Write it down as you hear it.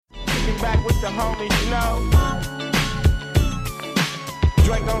back with the homies, you know.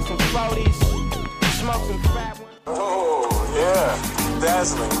 Drink on some floaties, smoke some fat ones. Oh, yeah.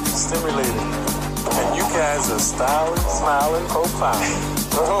 Dazzling, stimulating. And you guys are styling, smiling, profiling.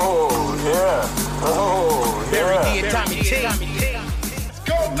 Oh, yeah. Oh, yeah. Barry D and Tommy T.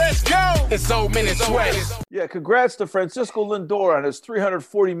 Let's go. It's Old Men and Sweat. Yeah, congrats to Francisco Lindor on his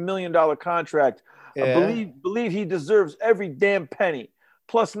 $340 million contract. Yeah. I believe he deserves every damn penny.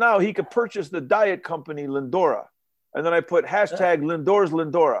 Plus now he could purchase the diet company Lindora. And then I put hashtag Lindor's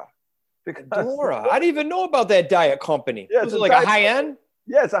Lindora. Lindora. I didn't even know about that diet company. Yeah, Was it like a high-end?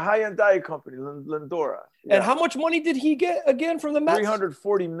 Yeah, it's a high-end diet company, Lindora. Yeah. And how much money did he get again from the Mets?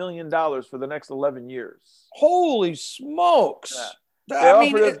 $340 million for the next 11 years. Holy smokes. Yeah.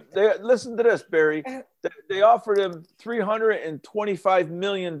 Listen to this, Barry. They offered him $325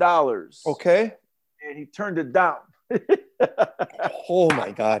 million. Okay. And he turned it down. Oh,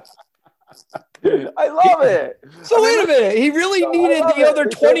 my God. I love it. So wait a minute. He really needed the other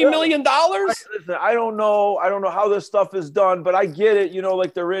 $20 million? Listen, I don't know how this stuff is done, but I get it. You know,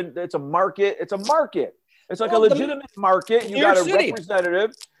 like it's a market. It's a market. It's like a legitimate market. You got a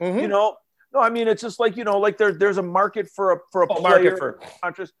representative, you know. No, I mean, it's just like, you know, like there's a market for a player, market for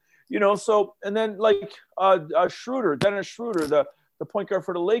interest, you know. So, and then like Dennis Schroeder, the point guard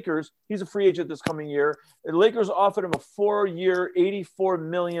for the Lakers, he's a free agent this coming year. The Lakers offered him a 4-year, $84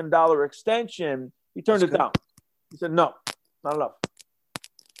 million extension. He turned it down. He said, no, not enough.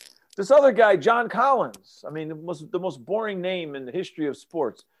 This other guy, John Collins, I mean, the most boring name in the history of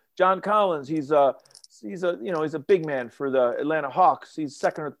sports. John Collins, he's a big man for the Atlanta Hawks. He's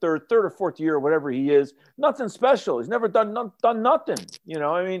second or third or fourth year, whatever he is. Nothing special. He's never done nothing. You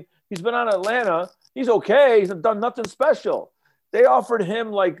know, I mean, he's been on Atlanta. He's okay. He's done nothing special. They offered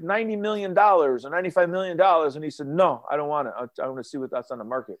him like $90 million or $95 million, and he said, "No, I don't want it. I want to see what that's on the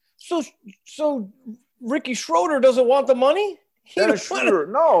market." So Ricky Schroeder doesn't want the money? Dennis Schroeder,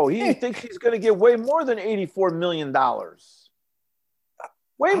 no, he thinks he's going to get way more than $84 million.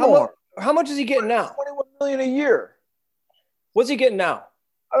 Way more. How much is he getting now? $21 million a year. What's he getting now?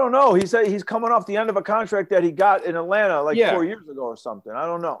 I don't know. He said he's coming off the end of a contract that he got in Atlanta 4 years ago or something. I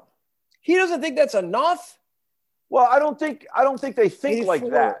don't know. He doesn't think that's enough? Well, I don't think they think like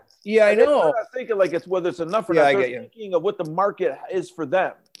that. Yeah, I know. They're not thinking like it's whether it's enough or not. They're thinking of what the market is for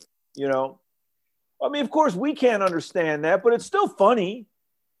them. You know, I mean, of course, we can't understand that, but it's still funny.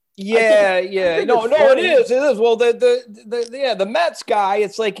 Yeah. No, it is. It is. Well, the Mets guy,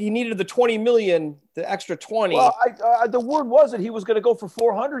 it's like he needed the $20 million, the extra 20. Well, the word was that he was going to go for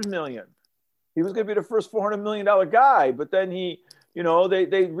 $400 million. He was going to be the first $400 million guy, but then they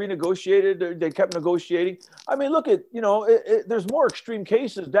renegotiated. They kept negotiating. I mean, look at, you know, there's more extreme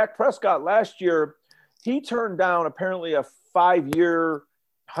cases. Dak Prescott last year, he turned down apparently a 5-year,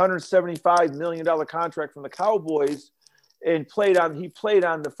 $175 million contract from the Cowboys, and he played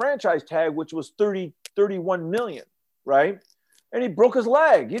on the franchise tag, which was $31 million, right? And he broke his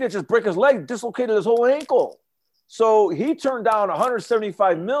leg. He didn't just break his leg, dislocated his whole ankle. So he turned down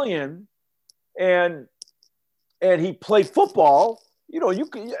 $175 million, and he played football. You know,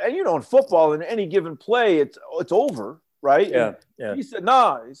 in football, in any given play, it's over, right? Yeah. He said,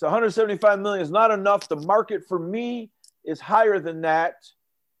 "Nah, it's $175 million is not enough. The market for me is higher than that.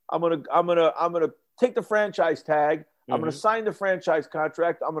 I'm gonna take the franchise tag. I'm going to sign the franchise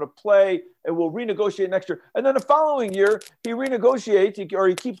contract. I'm going to play, and we'll renegotiate next year." And then the following year, he renegotiates, or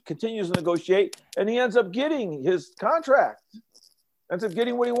he continues to negotiate, and he ends up getting his contract. Ends up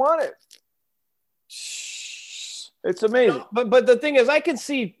getting what he wanted. It's amazing. But the thing is, I can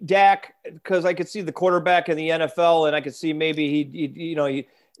see Dak, because I could see the quarterback in the NFL, and I could see maybe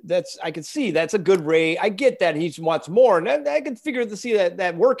I could see that's a good rate. I get that he wants more, and I can see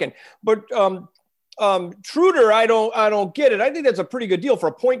that working. But Schroeder, I don't get it. I think that's a pretty good deal for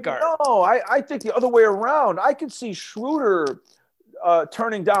a point guard. No, I think the other way around. I could see Schroeder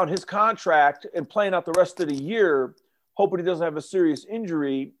turning down his contract and playing out the rest of the year, hoping he doesn't have a serious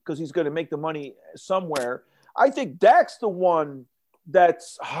injury because he's going to make the money somewhere. I think Dak's the one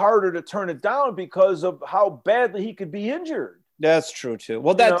that's harder to turn it down because of how badly he could be injured. That's true too.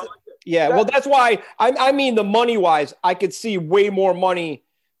 Well, that's why I mean the money wise, I could see way more money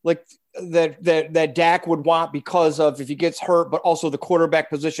like that Dak would want because of if he gets hurt, but also the quarterback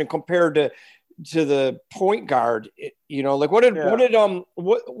position compared to the point guard. You know, like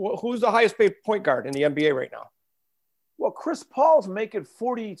who's the highest paid point guard in the NBA right now? Well, Chris Paul's making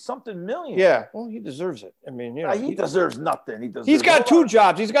 40-something million. Yeah, well, he deserves it. I mean, you know, he deserves nothing. He's got two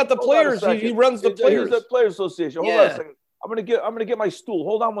jobs. He's got the players. He runs the players. He's the Players Association. Hold on a second. I'm gonna get my stool.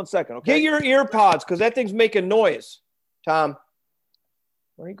 Hold on 1 second. Okay. Get your ear pods because that thing's making noise. Tom,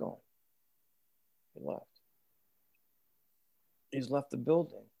 where are you going? He left. He's left the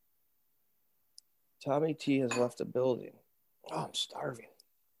building. Tommy T has left the building. Oh, I'm starving.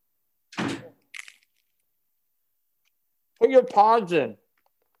 Put your pods in.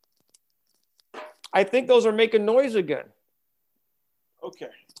 I think those are making noise again. Okay.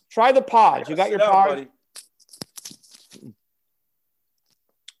 Try the pods. You got your pods?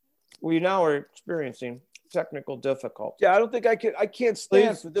 We now are experiencing technical difficulties. Yeah, I don't think I can't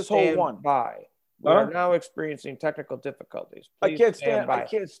stand for this whole one. By. We are now experiencing technical difficulties. I can't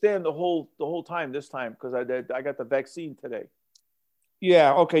stand the whole time this time because I got the vaccine today.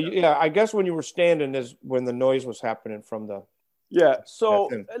 Yeah. Okay. Yeah. I guess when you were standing is when the noise was happening from the. Yeah. So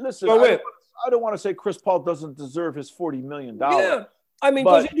listen, I don't want to say Chris Paul doesn't deserve his $40 million. Yeah. I mean,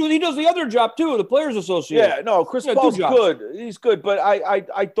 because he does the other job too, the Players Association. Yeah. No, Chris Paul's good. He's good, but I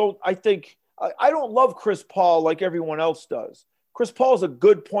don't love Chris Paul like everyone else does. Chris Paul's a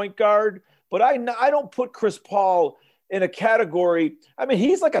good point guard, but I don't put Chris Paul in a category. I mean,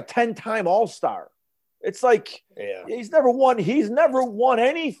 he's like a 10-time All-Star. It's like he's never won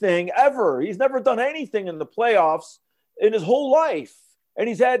anything ever. He's never done anything in the playoffs in his whole life. And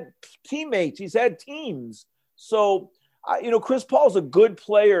he's had teammates. He's had teams. So, Chris Paul's a good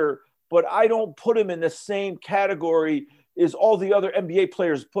player, but I don't put him in the same category as all the other NBA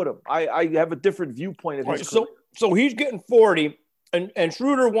players put him. I have a different viewpoint of his career. So he's getting 40. And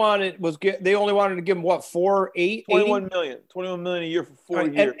Schroeder they only wanted to give him what, 21 million a year for 4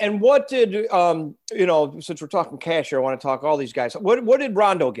 years. And what did since we're talking cash here, I want to talk all these guys. What did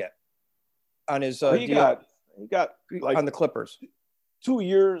Rondo get on his he got like on the Clippers? 2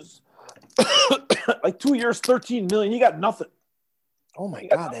 years, like 2 years, 13 million. He got nothing. Oh my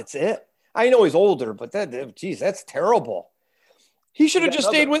God, that's it. I know he's older, but that's terrible. He should have just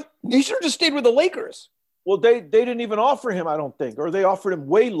stayed with the Lakers. Well, they didn't even offer him, I don't think, or they offered him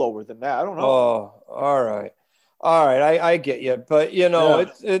way lower than that. I don't know. Oh, all right. I get you, but I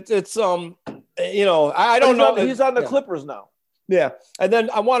don't know. He's on the Clippers now. Yeah, and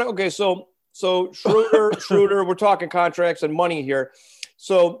then I want to. Okay, so Schroeder, we're talking contracts and money here.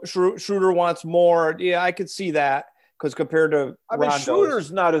 So Schroeder wants more. Yeah, I could see that because compared to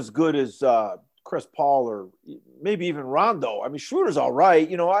Schroeder's not as good as Chris Paul or maybe even Rondo. I mean, Schroeder's all right.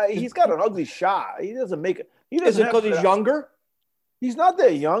 He's got an ugly shot. He doesn't make it. Is it because he's younger? He's not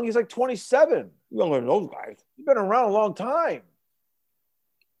that young. He's like 27. Younger than those guys. He's been around a long time.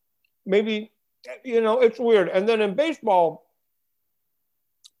 Maybe, it's weird. And then in baseball,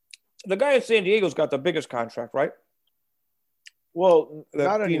 the guy in San Diego's got the biggest contract, right? Well,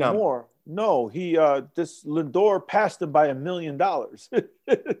 not anymore. No, this Lindor passed him by $1 million.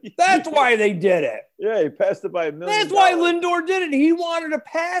 That's why they did it. Yeah, he passed it by $1 million. That's why Lindor did it. He wanted to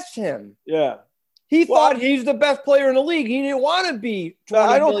pass him. Yeah. He thought he's the best player in the league. He didn't want to be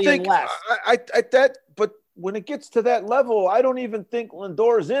 20 million less. But when it gets to that level, I don't even think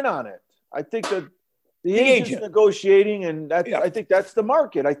Lindor's in on it. I think that the agent's negotiating, and I think that's the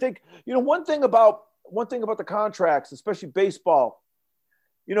market. I think one thing about the contracts, especially baseball.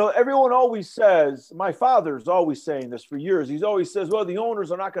 Everyone always says, my father's always saying this for years. He always says, well, the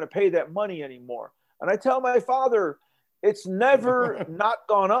owners are not going to pay that money anymore. And I tell my father, it's never not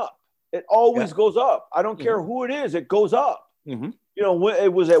gone up. It always goes up. I don't care who it is. It goes up. Mm-hmm.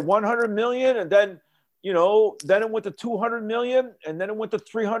 It was at 100 million and then it went to 200 million and then it went to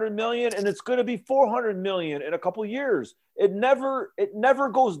 300 million and it's going to be 400 million in a couple of years. It never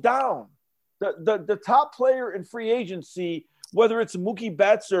goes down. The top player in free agency, whether it's Mookie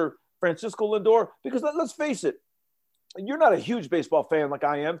Betts or Francisco Lindor, because let's face it, you're not a huge baseball fan like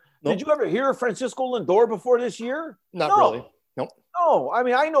I am. Nope. Did you ever hear of Francisco Lindor before this year? Not really. Nope. No, I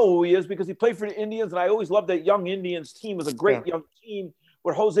mean, I know who he is because he played for the Indians, and I always loved that young Indians team. It was a great young team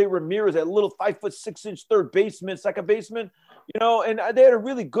where Jose Ramirez, that little 5'6" third baseman, second baseman, and they had a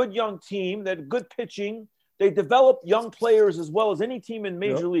really good young team. They had good pitching. They developed young players as well as any team in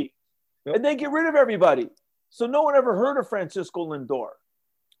Major League. Yep. And they get rid of everybody. So no one ever heard of Francisco Lindor.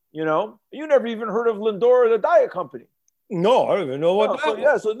 You never even heard of Lindor or the Diet Company. No, I don't even know what that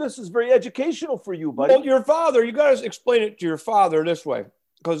was. So this is very educational for you, buddy. Well, your father, you got to explain it to your father this way,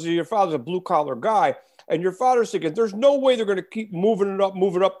 because your father's a blue-collar guy, and your father's thinking, there's no way they're going to keep moving it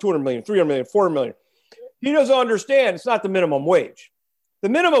up 200 million, 300 million, 400 million. He doesn't understand it's not the minimum wage. The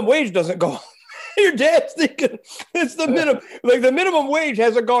minimum wage doesn't go up. Your dad's thinking it's the minimum. Like the minimum wage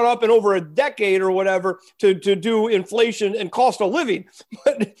hasn't gone up in over a decade or whatever to do inflation and cost of living.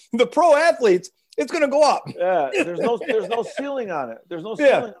 But the pro athletes, it's going to go up. Yeah, there's no ceiling on it. There's no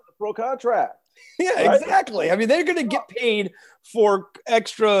ceiling on the pro contract. Yeah, right? Exactly. I mean, they're going to get paid for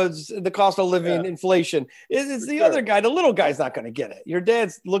extras, the cost of living, inflation. It's the other guy. The little guy's not going to get it. Your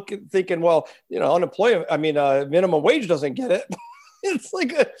dad's thinking, well, unemployment. I mean, minimum wage doesn't get it. It's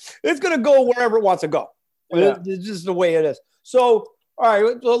like it's going to go wherever it wants to go. Yeah. It's just the way it is. So, all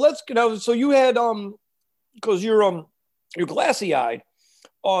right. So let's So you had because you're glassy eyed.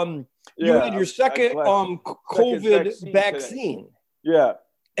 You had your second COVID vaccine. Yeah.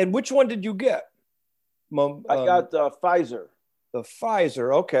 And which one did you get? I got Pfizer. The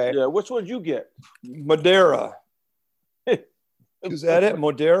Pfizer, okay. Yeah, which one did you get? Moderna. Is that it?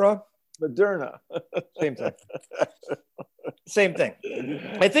 Moderna? Moderna. Same thing. Same thing.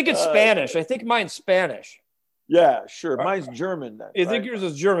 I think it's Spanish. I think mine's Spanish. Yeah, sure. Mine's German then. I think yours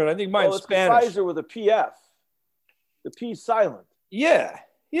is German. I think mine's Spanish. Pfizer with a PF. The P silent. Yeah.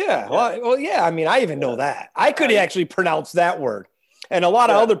 Yeah. Well, yeah. I mean, I even know that. I could actually pronounce that word. And a lot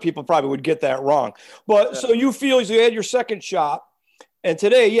of other people probably would get that wrong. But so you feel as you had your second shot. And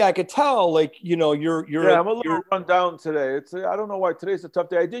today, I could tell, like, you're I'm a little run down today. I don't know why today's a tough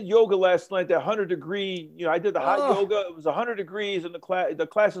day. I did yoga last night, that 100-degree, I did the hot yoga. It was 100 degrees and the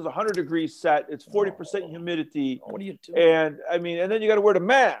class is 100 degrees set. It's 40% humidity. What are you doing? And I mean, and then you got to wear the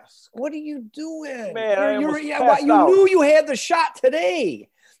mask. What are you doing? Man, you knew you had the shot today.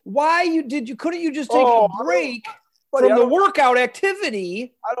 Why couldn't you just take a break from the workout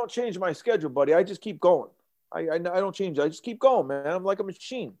activity? I don't change my schedule, buddy. I just keep going. I don't change. I just keep going, man. I'm like a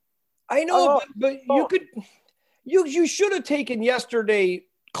machine. I know, but you should have taken yesterday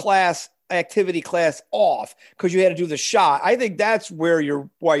activity class off because you had to do the shot. I think that's why you're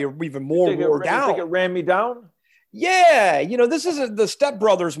even more wore down. You think it ran me down? Yeah. This isn't the Step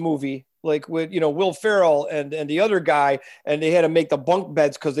Brothers movie, like with, Will Ferrell and the other guy, and they had to make the bunk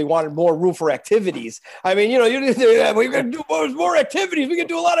beds because they wanted more room for activities. I mean, we're going to do more activities. We can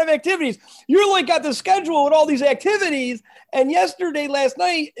do a lot of activities. You're like got the schedule with all these activities. And last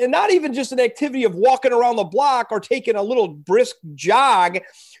night, and not even just an activity of walking around the block or taking a little brisk jog,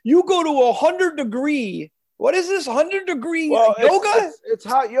 you go to 100-degree. What is this? 100-degree yoga? It's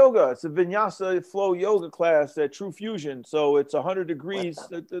hot yoga. It's a vinyasa flow yoga class at True Fusion. So it's 100 degrees.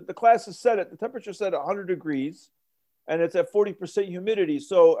 The class is set at the temperature set at 100 degrees, and it's at 40% humidity.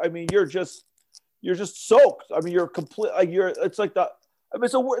 So I mean, you're just soaked. I mean, you're complete. It's like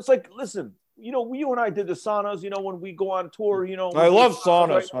it's like, listen. You and I did the saunas. When we go on tour. I love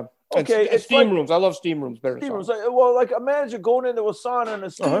saunas. Right? Okay, it's steam rooms. I love steam rooms better. Steam rooms. Like imagine going into a sauna and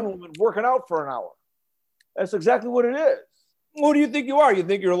a steam room and working out for an hour. That's exactly what it is. What do you think you are? You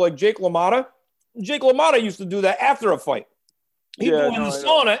think you're like Jake LaMotta? Jake LaMotta used to do that after a fight. He'd go in the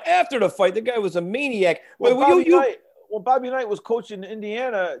sauna after the fight. The guy was a maniac. When Bobby Knight was coaching in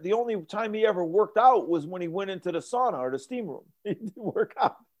Indiana, the only time he ever worked out was when he went into the sauna or the steam room. He didn't work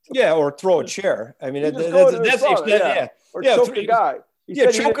out. Yeah, or throw a chair. I mean, that's the extent. Yeah. Or choke a guy.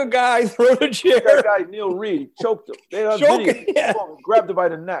 Choke a guy, throw the chair. That guy, Neil Reed, choked him. Grabbed him by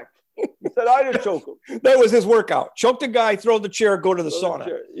the neck. He said, I didn't choke him. That was his workout. Choke the guy, throw the chair, go to the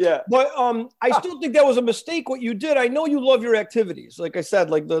sauna. Yeah. But I still think that was a mistake what you did. I know you love your activities. Like I said,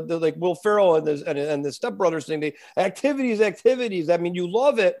 like the like Will Ferrell and the Step Brothers thing, the activities. I mean, you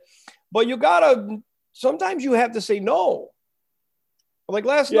love it, but sometimes you have to say no. Like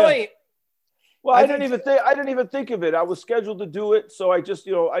last night. Well, I didn't even think of it. I was scheduled to do it. So I just,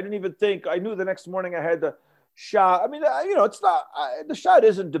 I didn't even think. I knew the next morning I had the shot. I mean, it's not, the shot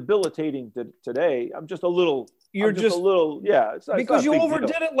isn't debilitating today. I'm just a little, it's not, because you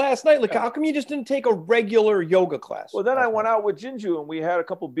overdid it last night. Like, how come you just didn't take a regular yoga class? Well, then I went out with Jinju and we had a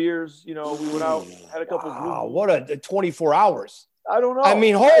couple beers, we went out, had a couple. Wow, what a 24 hours. I don't know. I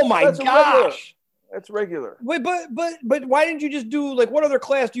mean, my gosh. That's regular. Wait, but why didn't you just do, like, what other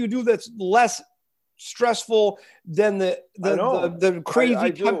class do you do that's less stressful than the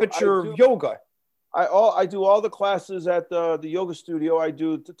crazy temperature yoga? I do all the classes at the yoga studio. I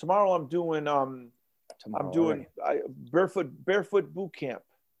do tomorrow. I'm doing barefoot boot camp.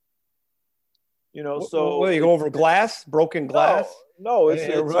 So you go over broken glass. No, it's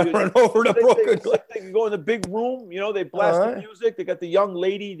run over the broken glass. They can go in the big room. They blast the music. They got the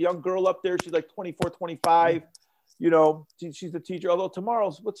young girl up there. She's like 24, 25. She's the teacher. Although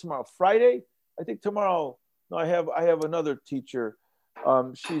what's tomorrow? Friday. I think tomorrow. No, I have another teacher.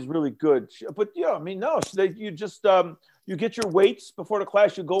 She's really good. You get your weights before the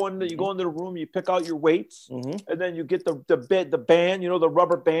class. You go into the room, you pick out your weights, and then you get the band, the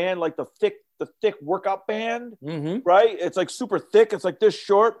rubber band, like the thick workout band, right? It's like super thick. It's like this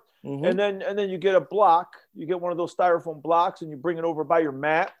short, and then you get a block. You get one of those styrofoam blocks, and you bring it over by your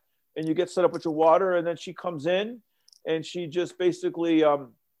mat, and you get set up with your water. And then she comes in, and she just basically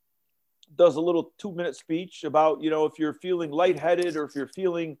does a little 2-minute speech about, if you're feeling lightheaded or if you're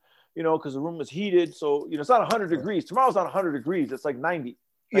feeling, because the room is heated. So, it's not 100 degrees. Tomorrow's not 100 degrees. It's like 90.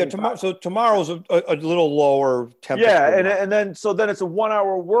 Yeah, tomorrow's a little lower temperature. Yeah, and then it's a 1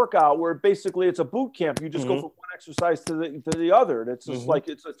 hour workout where basically it's a boot camp. You just go from one exercise to the other. And it's just like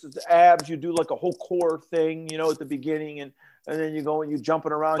it's abs. You do like a whole core thing, at the beginning, and then you go and you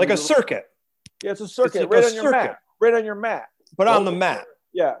jumping around like a circuit. Yeah, it's a circuit right on your mat. Right on your mat. But on the mat.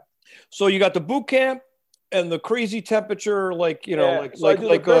 Yeah. So you got the boot camp and the crazy temperature, like So I do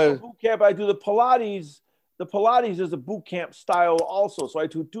the boot camp. I do the Pilates. The Pilates is a boot camp style also. So I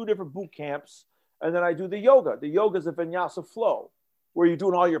do 2 different boot camps, and then I do the yoga. The yoga is a vinyasa flow, where you're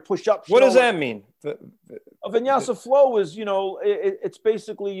doing all your push-ups. What does that mean? A vinyasa flow is, it's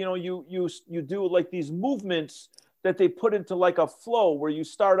basically, you do like these movements that they put into like a flow where you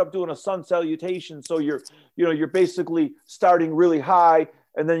start up doing a sun salutation. So you're basically starting really high,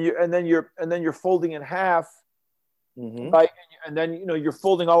 and then you're folding in half, right? And then you're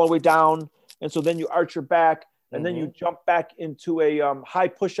folding all the way down. And so then you arch your back, and then you jump back into a high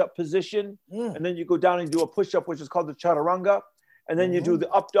push-up position. And then you go down and do a push-up, which is called the chaturanga. And then you do the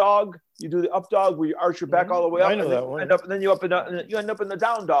up dog. You do the up dog where you arch your back all the way up. I know that one. And then you end up in the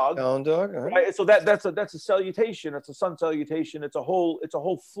down dog. Down dog. Right? So that's a salutation. It's a sun salutation. It's a whole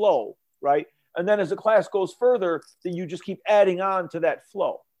flow, right? And then as the class goes further, then you just keep adding on to that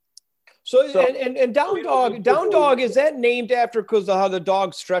flow. So and down dog, is that named after because of how the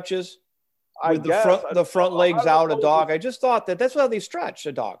dog stretches? With the front legs out, a dog. I just thought that's how they stretch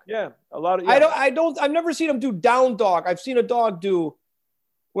a dog. Yeah, a lot of. Yeah. I've never seen them do down dog. I've seen a dog do.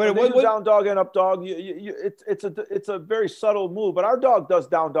 Down dog and up dog. It's a very subtle move, but our dog does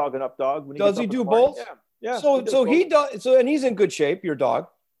down dog and up dog. Does he do both? Yeah. So he does. So and he's in good shape. Your dog.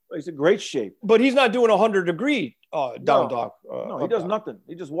 He's in great shape. But he's not doing 100-degree down dog. No, he does nothing.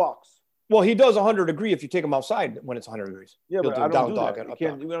 He just walks. Well, he does 100-degree if you take him outside when it's 100 degrees. Yeah, but I don't do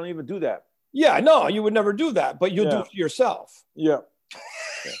that. We don't even do that. Yeah, no, you would never do that, but you'll do it to yourself. Yeah.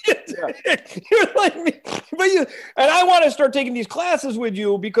 You're like me, and I want to start taking these classes with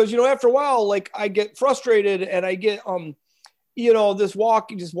you because after a while, like I get frustrated and I get just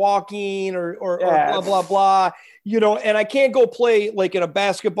walking or blah blah blah, and I can't go play like in a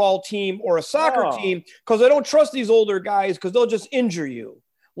basketball team or a soccer team because I don't trust these older guys because they'll just injure you.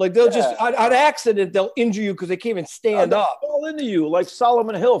 Like they'll just on accident they'll injure you because they can't even stand up. Fall into you like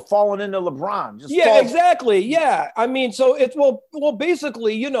Solomon Hill falling into LeBron. Exactly. Yeah, I mean, so it's well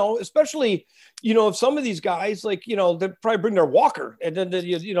basically, especially if some of these guys like they probably bring their walker and then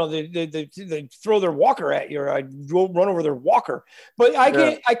they throw their walker at you. Or I run over their walker, but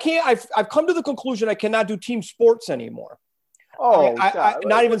I can't. I've come to the conclusion I cannot do team sports anymore.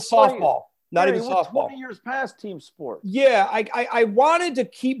 Not even softball. Not even softball. 20 years past team sports. Yeah, I wanted to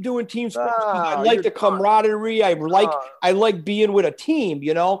keep doing team sports because I like the camaraderie. I like being with a team,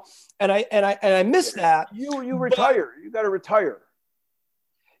 and I miss that. You retire. You got to retire.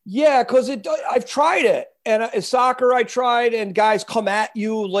 Yeah, because I've tried it, and soccer I tried, and guys come at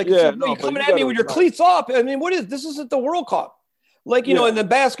you like coming at me with your cleats up. I mean, this? Isn't the World Cup? Like in the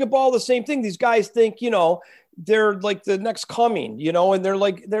basketball, the same thing. These guys think they're like the next coming, and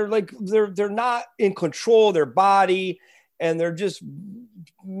they're not in control of their body, and they're just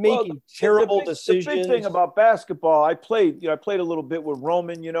making terrible decisions. The big thing about basketball, I played a little bit with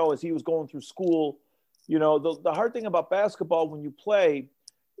Roman, as he was going through school. The hard thing about basketball when you play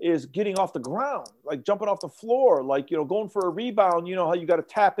is getting off the ground, like jumping off the floor, like going for a rebound. You know how you got to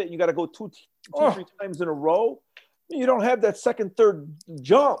tap it and you got to go two, 3 times in a row. You don't have that second, third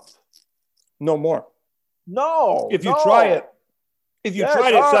jump. No more. No. If you try it,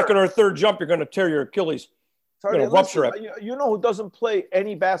 second or third jump, you're going to tear your Achilles. You're going to rupture it. You know who doesn't play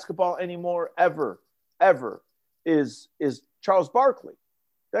any basketball anymore ever, is Charles Barkley.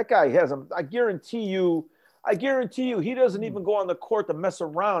 That guy has him. I guarantee you, he doesn't even go on the court to mess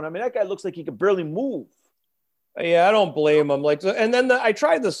around. I mean, that guy looks like he could barely move. Yeah, I don't blame him. And then I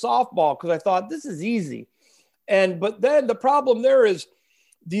tried the softball because I thought this is easy. But then the problem there is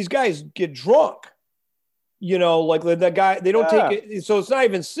these guys get drunk. Like the guy, they don't take it. So it's not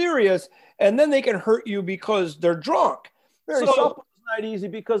even serious. And then they can hurt you because they're drunk. Softball is not easy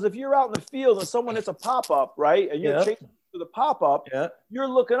because if you're out in the field and someone hits a pop-up, right? And you're chasing for the pop-up, you're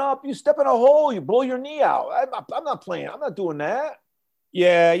looking up, you step in a hole, you blow your knee out. I'm not playing. I'm not doing that.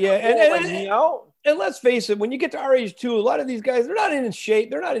 Yeah. And let's face it, when you get to our age too, a lot of these guys, they're not in shape.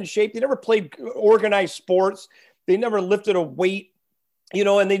 They never played organized sports. They never lifted a weight.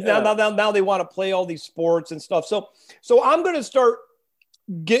 And they now they want to play all these sports and stuff. So I'm going to start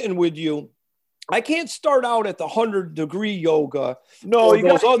getting with you I can't start out at the 100-degree yoga. No, you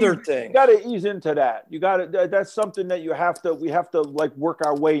those other things. You got to ease into that. You got to. That's something that we have to like work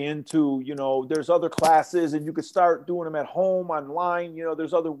our way into. You know, there's other classes, and you could start doing them at home, online. You know,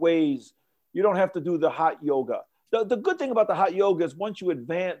 there's other ways. You don't have to do the hot yoga. The good thing about the hot yoga is once you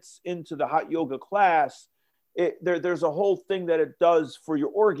advance into the hot yoga class, there's a whole thing that it does for your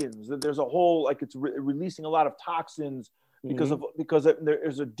organs. There's a whole like it's releasing a lot of toxins because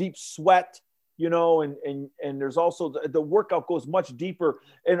there's a deep sweat. You know, and there's also the workout goes much deeper,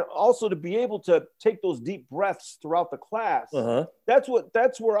 and also to be able to take those deep breaths throughout the class.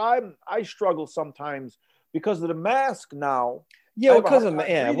 That's where I struggle sometimes because of the mask now. Yeah, because of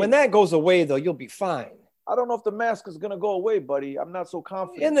when that goes away though, you'll be fine. I don't know if the mask is going to go away, buddy. I'm not so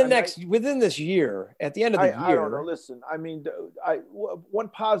confident. Within this year, at the end of the year. I don't know. Listen, I mean, one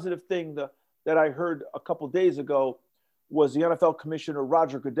positive thing that I heard a couple of days ago was the NFL commissioner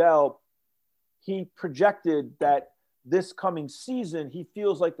Roger Goodell. He projected that this coming season, he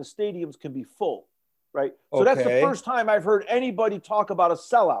feels like the stadiums can be full, right? So that's the first time I've heard anybody talk about a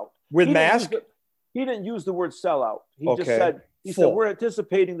sellout. With mask? He didn't use the word sellout. He just said, we're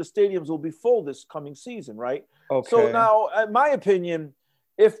anticipating the stadiums will be full this coming season, right? Okay. So now, in my opinion,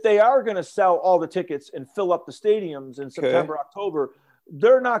 if they are going to sell all the tickets and fill up the stadiums in September, October,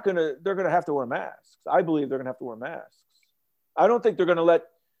 they're going to have to wear masks. I believe they're going to have to wear masks. I don't think they're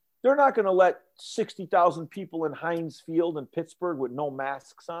not going to let 60,000 people in Heinz Field in Pittsburgh with no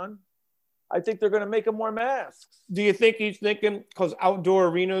masks on. I think they're going to make them wear masks. Do you think he's thinking because outdoor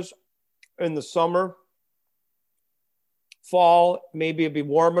arenas in the summer, fall, maybe it'd be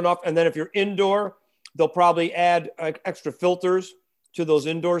warm enough. And then if you're indoor, they'll probably add extra filters to those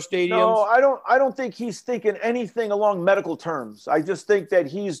indoor stadiums. No, I don't think he's thinking anything along medical terms. I just think that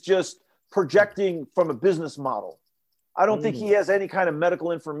he's just projecting from a business model. I don't think he has any kind of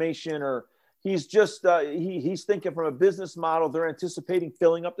medical information, or he's just he's thinking from a business model. They're anticipating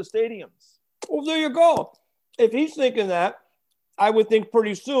filling up the stadiums. Well, there you go. If he's thinking that, I would think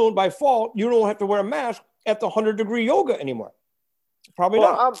pretty soon by fall you don't have to wear a mask at the 100-degree yoga anymore. Probably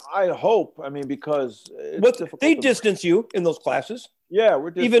not. I hope. I mean, because they distance you in those classes. Yeah,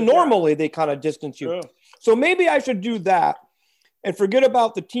 we're even normally they kind of distance you. Yeah. So maybe I should do that and forget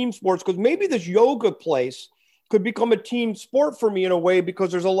about the team sports, because maybe this yoga place could become a team sport for me in a way,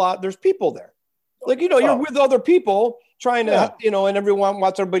 because there's people there. Like, you're with other people trying to, and everyone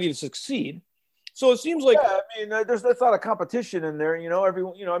wants everybody to succeed. So it seems like, there's not a competition in there,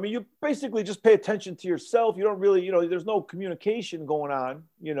 everyone, you basically just pay attention to yourself. You don't really, there's no communication going on,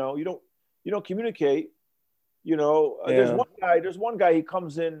 you don't communicate, There's one guy, he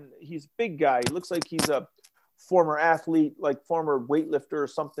comes in, he's a big guy. He looks like he's a former athlete, like former weightlifter or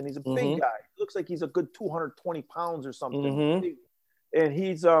something. He's a big guy. He looks like he's a good 220 pounds or something. And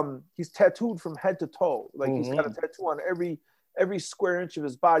he's tattooed from head to toe. Like he's got a tattoo on every square inch of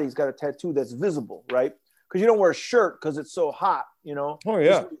his body. He's got a tattoo that's visible, right? Because you don't wear a shirt because it's so hot, Oh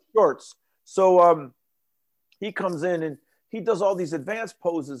yeah. Shorts. So he comes in and he does all these advanced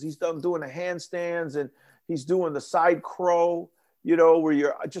poses. He's doing the handstands, and he's doing the side crow, where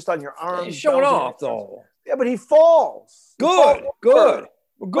you're just on your arms. He's showing off though. Yeah, but he falls. Good.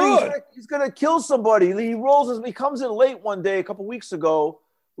 He's gonna kill somebody. He comes in late one day, a couple weeks ago,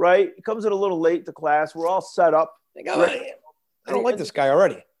 right? He comes in a little late to class. We're all set up. I don't like this guy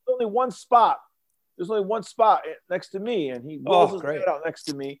already. There's only one spot. Next to me, and he rolls his mat out next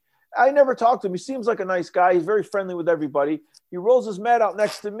to me. I never talked to him. He seems like a nice guy. He's very friendly with everybody. He rolls his mat out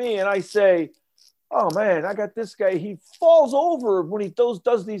next to me, and I say, "Oh man, I got this guy." He falls over when he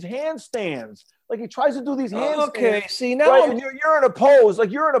does these handstands. Like he tries to do these handstands. Okay, see now, right? And you're in a pose. Like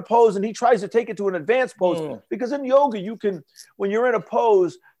you're in a pose, and he tries to take it to an advanced pose. Because in yoga, when you're in a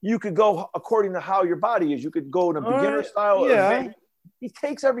pose, you could go according to how your body is. You could go in a beginner style. Yeah. He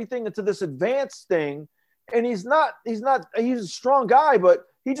takes everything into this advanced thing, and he's a strong guy, but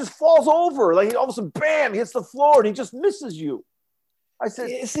he just falls over. Like all of a sudden, bam, he hits the floor, and he just misses you. I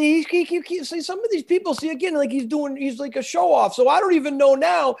said, see, see some of these people, again, like he's like a show off. So I don't even know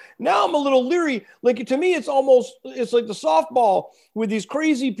now. Now I'm a little leery. Like to me, it's like the softball with these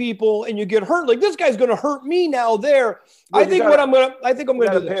crazy people, and you get hurt. Like this guy's going to hurt me now there. Well, I think I'm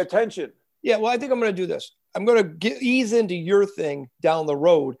going to do this. Pay attention. Yeah. Well, I think I'm going to do this. I'm going to ease into your thing down the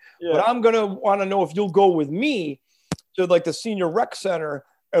road, but I'm going to want to know if you'll go with me to like the senior rec center,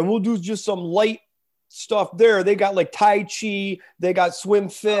 and we'll do just some light stuff there. They got like Tai Chi, they got Swim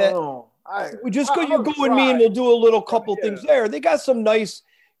Fit. You go with me and we'll do a little couple things there. They got some nice,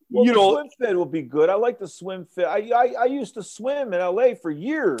 Swim Fit will be good. I like the Swim Fit. I used to swim in LA for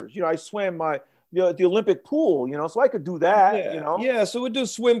years. I swam my the Olympic pool, so I could do that, Yeah. Yeah. So we do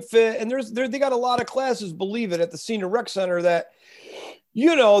swim fit, and they got a lot of classes, believe it, at the Senior Rec Center that,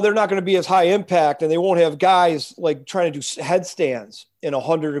 they're not going to be as high impact, and they won't have guys like trying to do headstands in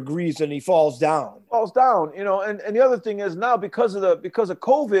 100 degrees and he falls down. And the other thing is now because of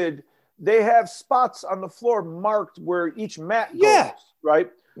COVID, they have spots on the floor marked where each mat goes, right?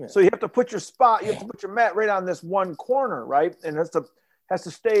 Yeah. So you have to put your mat right on this one corner, right? And has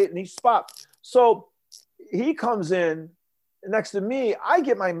to stay in each spot. So he comes in next to me. I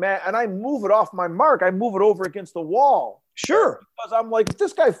get my mat and I move it off my mark. I move it over against the wall. Sure. Because I'm like, if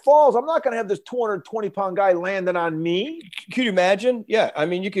this guy falls, I'm not going to have this 220-pound guy landing on me. Could you imagine? Yeah. I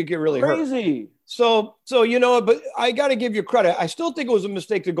mean, you could get really crazy. Hurt. So but I got to give you credit. I still think it was a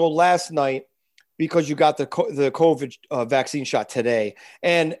mistake to go last night because you got the COVID vaccine shot today.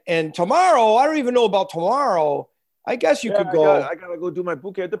 And tomorrow, I don't even know about tomorrow. I guess you could go. I gotta go do my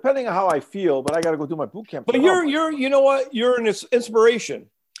boot camp, depending on how I feel. But I gotta go do my boot camp. But you're you know what? You're an inspiration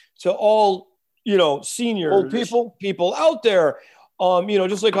to all seniors, old people out there.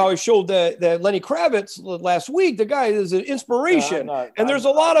 Just like how I showed that Lenny Kravitz last week. The guy is an inspiration, there's a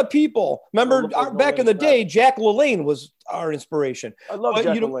lot of people. Remember back in the day, Jack LaLanne was our inspiration. I love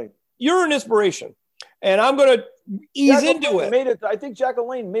Jack LaLanne. You're an inspiration, and I'm gonna ease into it. I think Jack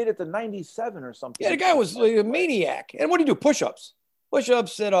LaLanne made it to 97 or something. Yeah, the guy was like a maniac. And what do you do? Push-ups,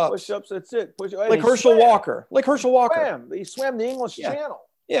 sit-ups. Push-ups, that's it. Like Herschel Walker. He swam the English Channel.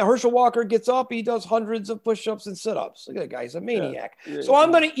 Yeah, Herschel Walker gets up. He does hundreds of push-ups and sit-ups. Look at that guy. He's a maniac. Yeah. So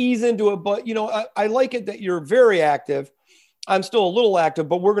I'm going to ease into it. But, I like it that you're very active. I'm still a little active,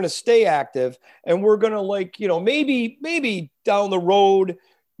 but we're going to stay active. And we're going to maybe down the road,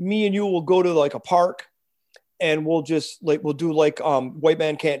 me and you will go to like a park and we'll just we'll do White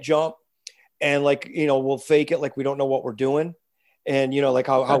Man Can't Jump. And we'll fake it like we don't know what we're doing. And like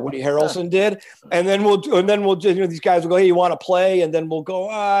how Woody Harrelson did, and then we'll these guys will go, hey, you want to play? And then we'll go,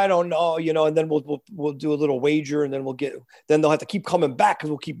 I don't know, and then we'll do a little wager, and then then they'll have to keep coming back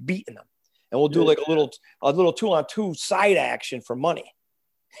because we'll keep beating them, and we'll do a little 2-on-2 side action for money.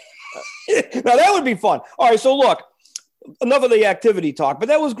 Now that would be fun. All right, so look, enough of the activity talk, but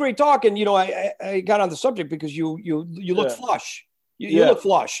that was great talk, and I got on the subject because you look flush, you look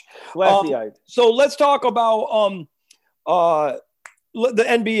flush, glassy-eyed. So let's talk about the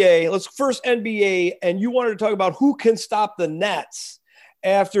NBA. Let's first NBA, and you wanted to talk about who can stop the Nets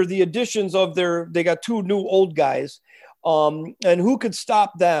after the additions of they got 2 new old guys, and who could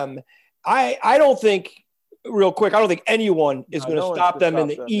stop them. I don't think, real quick, I don't think anyone is going to stop them in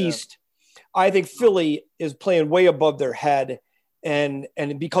the East. Yeah. I think Philly is playing way above their head, and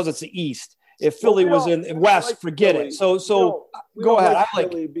because it's the East. If Philly was in West, forget it. So go ahead. I like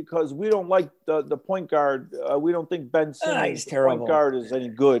Philly because we don't like the point guard. We don't think Ben Simmons, the point guard, is any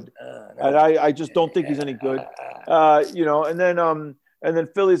good. And I just don't think he's any good. And then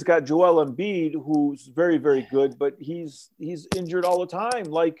Philly's got Joel Embiid, who's very, very good, but he's injured all the time,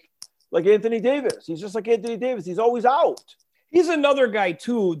 like Anthony Davis. He's just like Anthony Davis. He's always out. He's another guy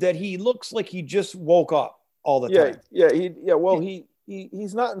too that he looks like he just woke up all the time.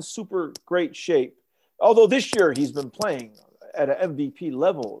 He's not in super great shape, although this year he's been playing at an MVP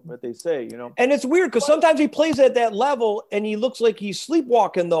level, but they say, And it's weird because sometimes he plays at that level and he looks like he's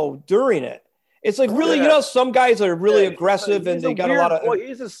sleepwalking though during it. It's like really, some guys are really aggressive and they got a lot of. Well,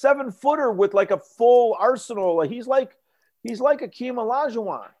 he's a 7-footer with like a full arsenal. Like he's like Akeem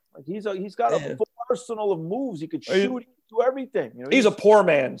Olajuwon. Like he's got a full arsenal of moves. He could shoot, he could do everything. He's a poor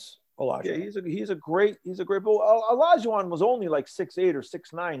man's Olajuwon. Yeah, he's a great. Olajuwon was only like 6'8" or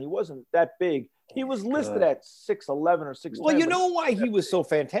 6'9". He wasn't that big. He was listed at 6'11" or 6'10". Well, you know why he was so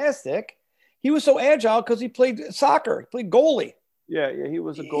fantastic? He was so agile because he played soccer. He played goalie. Yeah, he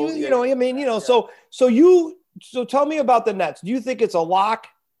was a goalie. So tell me about the Nets. Do you think it's a lock?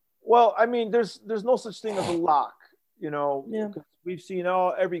 Well, I mean, there's no such thing as a lock. We've seen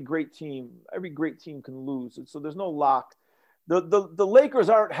every great team can lose, and so there's no lock. The Lakers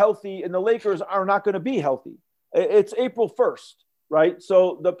aren't healthy, and the Lakers are not going to be healthy. It's April 1st, right?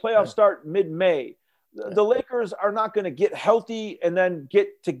 So the playoffs start mid-May. The Lakers are not going to get healthy and then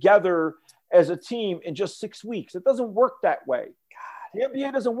get together as a team in just 6 weeks. It doesn't work that way. The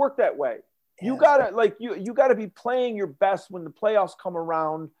NBA doesn't work that way. You gotta be playing your best when the playoffs come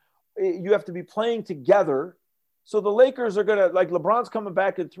around. You have to be playing together. So the Lakers are gonna, like, LeBron's coming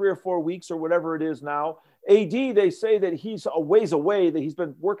back in 3 or 4 weeks or whatever it is now. AD, they say that he's a ways away, that he's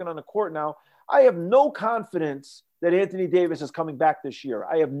been working on the court now. I have no confidence that Anthony Davis is coming back this year.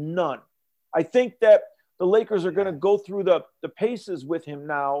 I have none. I think that the Lakers are going to go through the paces with him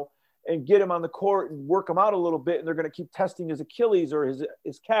now and get him on the court and work him out a little bit. And they're going to keep testing his Achilles or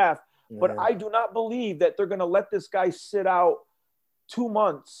his calf. but I do not believe that they're going to let this guy sit out 2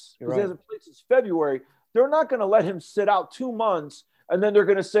 months because he hasn't played since February. They're not going to let him sit out 2 months and then they're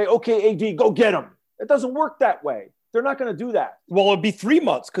going to say, okay, AD, go get him. It doesn't work that way. They're not going to do that. Well, it'd be 3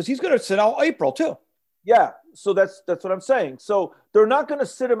 months because he's going to sit out April too. Yeah, so that's what I'm saying. So they're not going to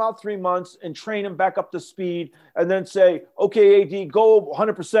sit him out 3 months and train him back up to speed and then say, okay, AD, go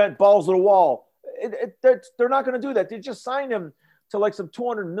 100%, balls to the wall. They're not going to do that. They just signed him to like some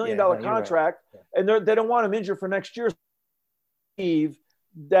 $200 million contract, and they don't want him injured for next year.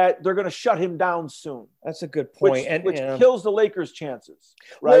 That they're going to shut him down soon. That's a good point, which kills the Lakers' chances.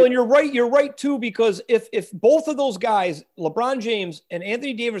 Right? Well, and you're right. You're right too, because if both of those guys, LeBron James and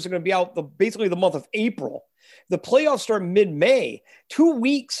Anthony Davis, are going to be out basically the month of April, the playoffs start mid-May. 2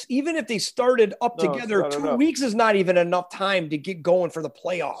 weeks, even if they started up together, 2 weeks is not even enough time to get going for the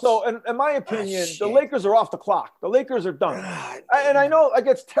playoffs. So, in my opinion, the Lakers are off the clock. The Lakers are done. And I know it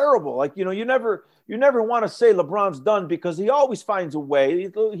gets terrible. Like, you never want to say LeBron's done because he always finds a way.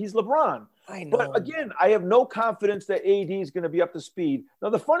 He's LeBron. I know. But again, I have no confidence that AD is going to be up to speed. Now,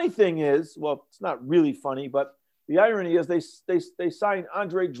 the funny thing is, well, it's not really funny, but the irony is they signed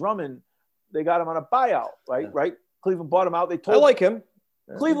Andre Drummond. They got him on a buyout, right? Yeah. Right? Cleveland bought him out. I like him.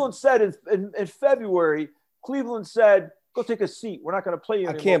 Cleveland said in February, Cleveland said, go take a seat. We're not going to play you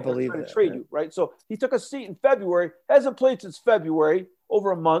anymore. I can't believe it. Trade you, right? So he took a seat in February, hasn't played since February,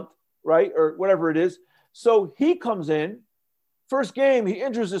 over a month, right? Or whatever it is. So he comes in, first game, he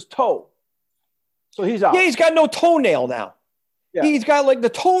injures his toe. So he's out. Yeah, he's got no toenail now. Yeah. He's got like the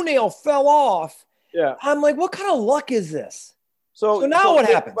toenail fell off. Yeah. I'm like, what kind of luck is this? So now what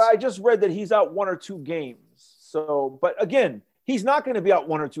happens? I just read that he's out 1 or 2 games. So, but again, he's not going to be out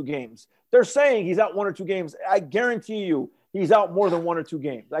 1 or 2 games. They're saying he's out 1 or 2 games. I guarantee you he's out more than 1 or 2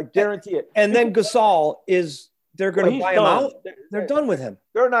 games. I guarantee it. And then Gasol they're going to buy him out. They're done with him.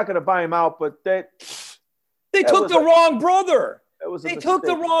 They're not going to buy him out, but they took the wrong brother. They took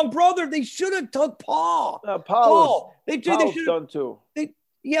the wrong brother. They should have took Paul. Paul. They should have done too.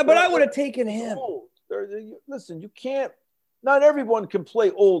 But I would have taken him. Listen, you can't. Not everyone can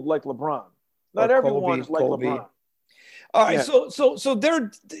play old like LeBron. Not everyone is like LeBron. All right,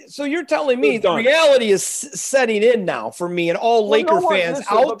 so you're telling me the reality is setting in now for me and all Laker fans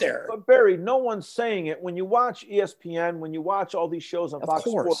out there. But Barry, no one's saying it. When you watch ESPN, when you watch all these shows on Fox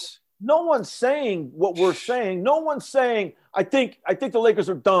Sports, no one's saying what we're saying. No one's saying, I think the Lakers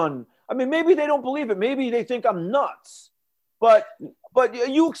are done. I mean, maybe they don't believe it. Maybe they think I'm nuts. But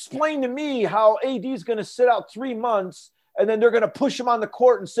you explain to me how AD is going to sit out 3 months and then they're going to push him on the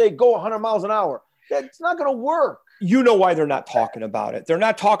court and say, go 100 miles an hour. That's not going to work. You know why they're not talking about it. They're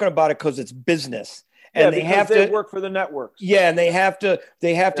not talking about it because it's business. And they have to work for the networks. Yeah, and they have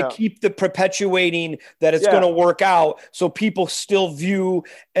to keep the perpetuating that it's going to work out so people still view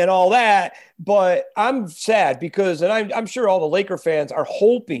and all that. But I'm sad because, and I'm sure all the Laker fans are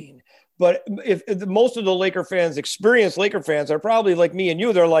hoping, but if most of the Laker fans, experienced Laker fans, are probably like me and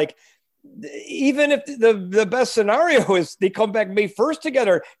you, they're like, even if the best scenario is they come back May 1st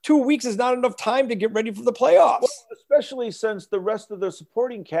together, 2 weeks is not enough time to get ready for the playoffs. Well, especially since the rest of the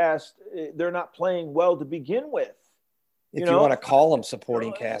supporting cast, they're not playing well to begin with. If you want to call them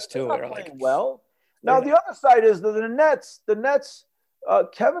supporting cast too, they're like well. Now the other side is the Nets. The Nets,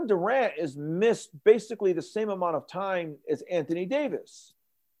 Kevin Durant is missed basically the same amount of time as Anthony Davis,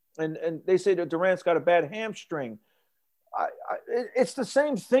 and they say that Durant's got a bad hamstring. It's the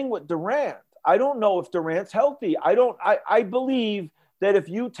same thing with Durant. I don't know if Durant's healthy. I believe that if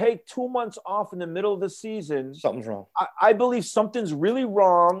you take 2 months off in the middle of the season, something's wrong. I believe something's really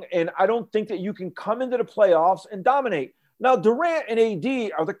wrong, and I don't think that you can come into the playoffs and dominate. Now, Durant and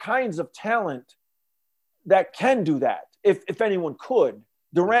AD are the kinds of talent that can do that, if anyone could.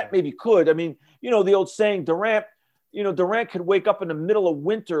 Durant maybe could. I mean, the old saying, Durant could wake up in the middle of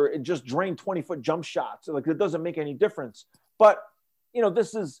winter and just drain 20-foot jump shots. Like, it doesn't make any difference. But,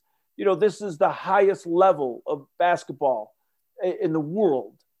 this is the highest level of basketball in the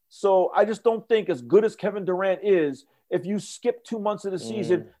world. So I just don't think, as good as Kevin Durant is, if you skip 2 months of the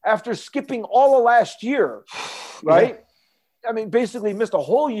season after skipping all of last year, right? Yeah. I mean, basically missed a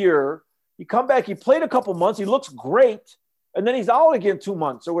whole year. You come back, he played a couple months, he looks great, and then he's out again 2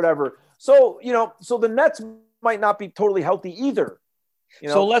 months or whatever. So, so the Nets might not be totally healthy either.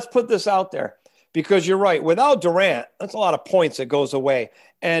 So let's put this out there, because you're right. Without Durant, that's a lot of points that goes away.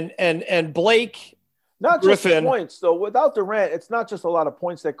 And Blake, not Griffin, just the points though. Without Durant, it's not just a lot of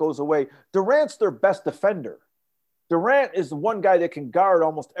points that goes away. Durant's their best defender. Durant is the one guy that can guard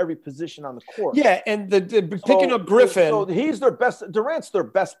almost every position on the court. Yeah, and picking up Griffin. So he's their best. Durant's their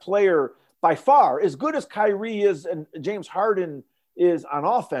best player by far. As good as Kyrie is and James Harden is on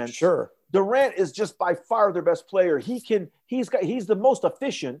offense. Sure. Durant is just by far their best player. He's the most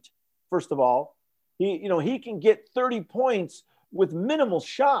efficient, first of all. He can get 30 points with minimal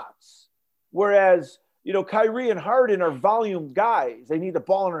shots. Whereas, Kyrie and Harden are volume guys. They need the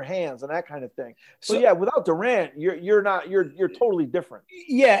ball in their hands and that kind of thing. So yeah, without Durant, you're totally different.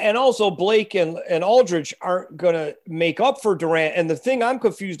 Yeah, and also Blake and Aldridge aren't going to make up for Durant. And the thing I'm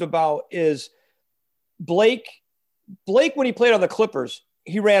confused about is Blake, when he played on the Clippers,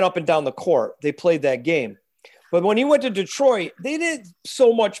 he ran up and down the court. They played that game. But when he went to Detroit, they didn't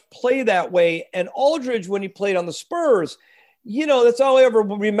so much play that way. And Aldridge, when he played on the Spurs, that's all I ever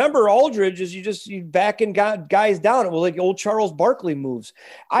remember Aldridge is you backing guys down. It was like old Charles Barkley moves.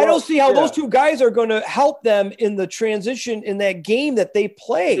 I don't see how those two guys are going to help them in the transition in that game that they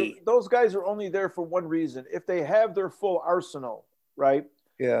play. Those guys are only there for one reason. If they have their full arsenal, right?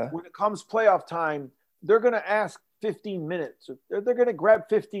 Yeah. When it comes playoff time, they're going to ask 15 minutes. They're going to grab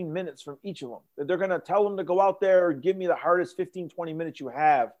 15 minutes from each of them. They're going to tell them to go out there and give me the hardest 15, 20 minutes you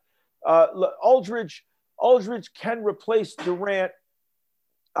have. Aldridge can replace Durant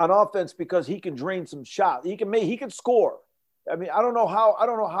on offense because he can drain some shots. He can score. I mean, I don't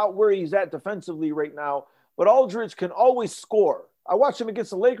know where he's at defensively right now, but Aldridge can always score. I watched him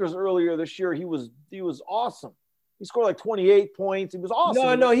against the Lakers earlier this year. He was awesome. He scored like 28 points. He was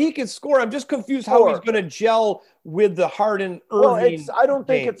awesome. No, he can score. I'm just confused how he's going to gel with the Harden Irving. Well, I don't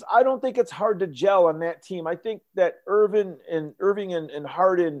think it's hard to gel on that team. I think that Irving and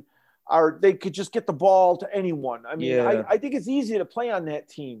Harden they could just get the ball to anyone. I mean, I think it's easy to play on that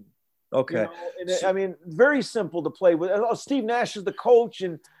team. Okay. I mean, very simple to play with. Steve Nash is the coach,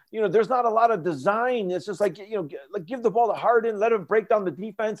 and there's not a lot of design. It's just like give the ball to Harden, let him break down the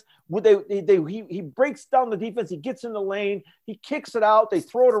defense. He breaks down the defense. He gets in the lane. He kicks it out. They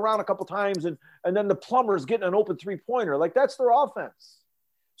throw it around a couple times, and then the plumber's getting an open 3-pointer. Like that's their offense.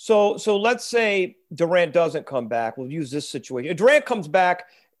 So let's say Durant doesn't come back. We'll use this situation. If Durant comes back,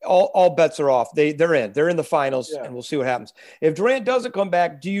 all bets are off. They're in. They're in the finals, and we'll see what happens. If Durant doesn't come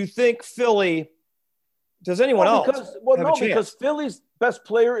back, do you think Philly? Does anyone else? Because Philly's best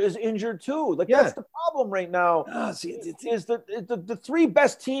player is injured too. That's the problem right now. Is the three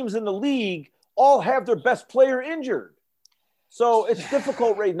best teams in the league all have their best player injured. So it's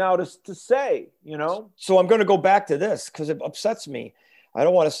difficult right now to say. So I'm going to go back to this because it upsets me. I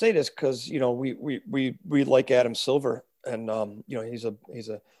don't want to say this because we like Adam Silver. And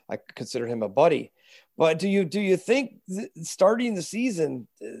I consider him a buddy, but do you think starting the season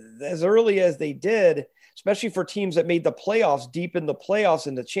as early as they did, especially for teams that made the playoffs, deep in the playoffs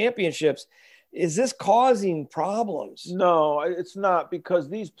and the championships, is this causing problems? No, it's not, because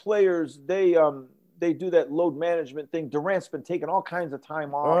these players, they do that load management thing. Durant's been taking all kinds of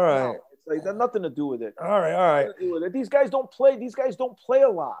time off. All right. It's like that's nothing to do with it. All right. These guys don't play a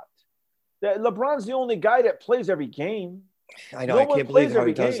lot. LeBron's the only guy that plays every game. I know. I can't believe how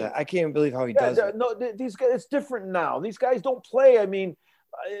he does that. I can't believe how he does it. No, these guys, it's different now. These guys don't play. I mean,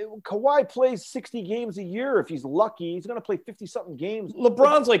 Kawhi plays 60 games a year. If he's lucky, he's going to play 50-something games.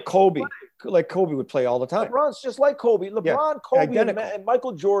 LeBron's like Kobe. Like Kobe would play all the time. LeBron's just like Kobe. Kobe, and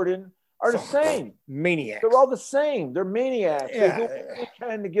Michael Jordan are the same. Maniacs. They're all the same. They're maniacs. Yeah. They do what they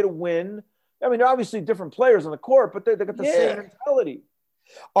can to get a win. I mean, they're obviously different players on the court, but they got the same mentality.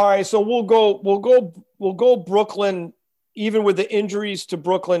 All right, so we'll go Brooklyn, even with the injuries to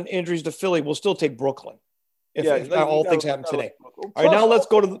Brooklyn, injuries to Philly. We'll still take Brooklyn if all things happen today. All right, now let's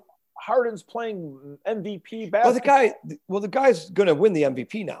go to Harden's playing MVP basketball. The guy's going to win the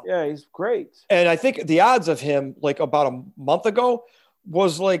MVP now. Yeah, he's great. And I think the odds of him, like about a month ago,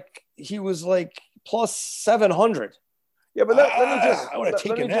 was like he was like plus 700. Yeah, but I would have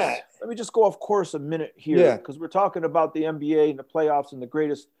taken that. Let me just go off course a minute here, because we're talking about the NBA and the playoffs and the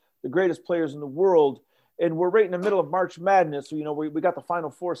greatest players in the world, and we're right in the middle of March Madness. So, we got the Final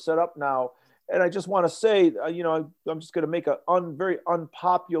Four set up now, and I just want to say, I'm just going to make a very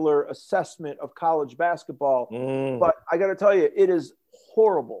unpopular assessment of college basketball, but I got to tell you, it is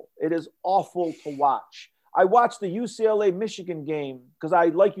horrible. It is awful to watch. I watched the UCLA-Michigan game because I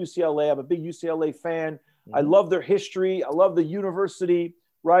like UCLA. I'm a big UCLA fan. I love their history. I love the university,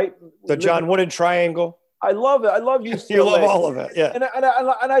 right? The John Wooden Triangle. I love it. I love UCLA. You love all of it, yeah. And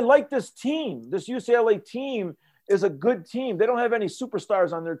I like this team. This UCLA team is a good team. They don't have any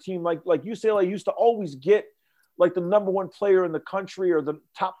superstars on their team like UCLA used to always get, like the number one player in the country or the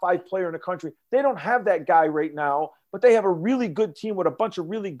top 5 player in the country. They don't have that guy right now, but they have a really good team with a bunch of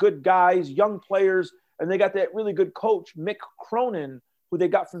really good guys, young players, and they got that really good coach, Mick Cronin, who they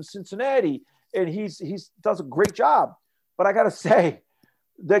got from Cincinnati. And he does a great job. But I got to say,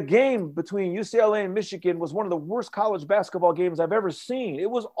 the game between UCLA and Michigan was one of the worst college basketball games I've ever seen. It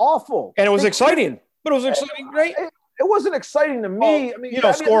was awful. And it was exciting. But it was exciting, right? It wasn't exciting to me.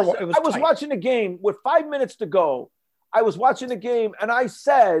 Well, I was watching the game with 5 minutes to go. I was watching the game, and I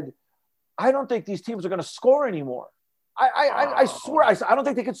said, I don't think these teams are going to score anymore. I swear, I don't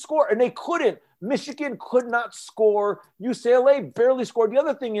think they could score, and they couldn't. Michigan could not score. UCLA barely scored. The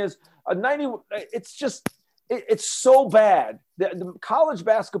other thing is, it's so bad. The college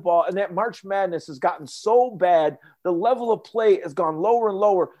basketball and that March Madness has gotten so bad. The level of play has gone lower and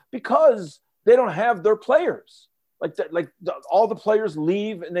lower because they don't have their players. All the players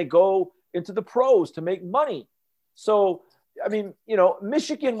leave and they go into the pros to make money. So, I mean,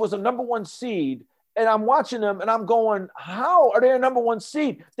 Michigan was a number 1 seed, and I'm watching them and I'm going, how are they a number 1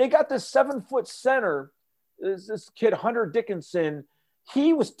 seed? They got this 7-foot center, this kid, Hunter Dickinson.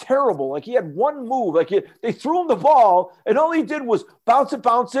 He was terrible. He had one move. They threw him the ball, and all he did was bounce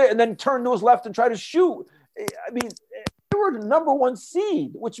it, and then turn to his left and try to shoot. I mean, they were the number 1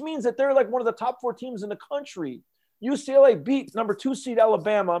 seed, which means that they're one of the top 4 teams in the country. UCLA beat number 2 seed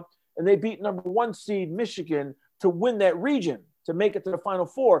Alabama, and they beat number 1 seed Michigan to win that region, to make it to the Final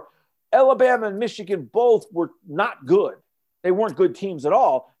Four. Alabama and Michigan both were not good. They weren't good teams at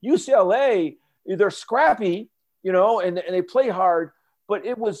all. UCLA, they're scrappy, and they play hard, but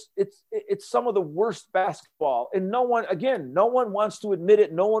it's some of the worst basketball. And no one wants to admit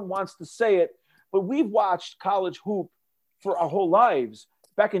it. No one wants to say it, but we've watched college hoop for our whole lives.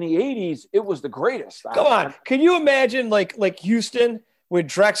 Back in the 80s, it was the greatest. Come on. Can you imagine like Houston with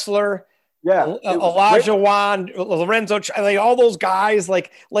Drexler? Yeah. Elijah Wan, Lorenzo, all those guys, can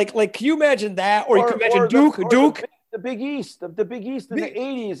you imagine that? Or you can imagine Duke. The Big East in the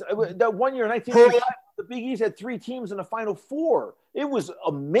 80s. That one year, 1985, the Big East had 3 teams in the Final Four. It was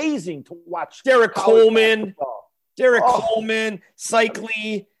amazing to watch. Derek Coleman,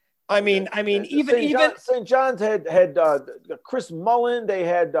 Cycli. I mean, even St. John's had Chris Mullen. They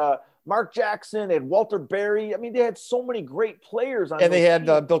had Mark Jackson. They had Walter Berry. I mean, they had so many great players on. And they had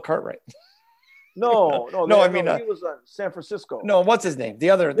Bill Cartwright. No. He was on San Francisco. No, what's his name?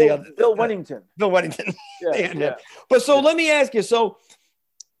 Bill Wennington. Bill Wennington. Yeah. But so let me ask you. So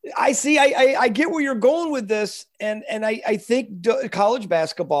I get where you're going with this, and I think college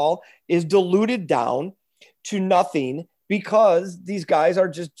basketball is diluted down to nothing because these guys are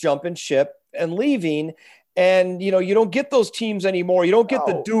just jumping ship and leaving, and you don't get those teams anymore. You don't get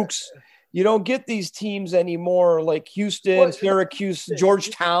the Dukes. You don't get these teams anymore like Houston, Syracuse,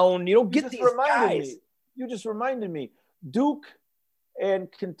 Georgetown. You don't get these guys. You just reminded me. Duke and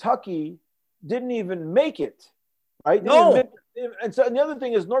Kentucky didn't even make it, right? And the other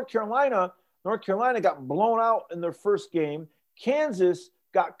thing is North Carolina got blown out in their first game. Kansas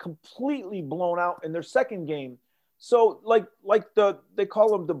got completely blown out in their second game. So they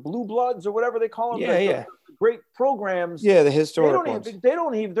call them the Blue Bloods or whatever they call them. The great programs. Yeah, the historic ones.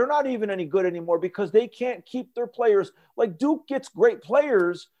 They're not even any good anymore because they can't keep their players. Like Duke gets great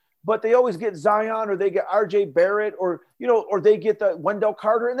players, but they always get Zion or they get RJ Barrett or they get the Wendell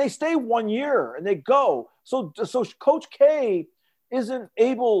Carter and they stay 1 year and they go. So Coach K isn't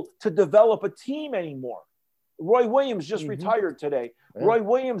able to develop a team anymore. Roy Williams just retired today. Yeah. Roy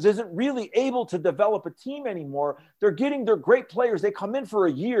Williams isn't really able to develop a team anymore. They're getting their great players. They come in for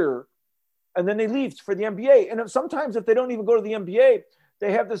a year and then they leave for the NBA. And sometimes if they don't even go to the NBA,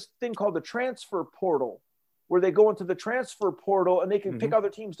 they have this thing called the transfer portal where they go into the transfer portal and they can pick other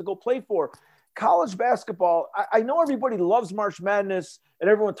teams to go play for. College basketball, I know everybody loves March Madness and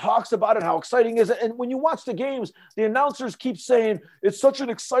everyone talks about it, how exciting is it. And when you watch the games, the announcers keep saying, it's such an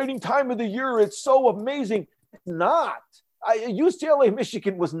exciting time of the year. It's so amazing. It's not. UCLA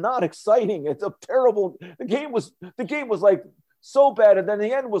Michigan was not exciting. It's a terrible. The game was like so bad, and then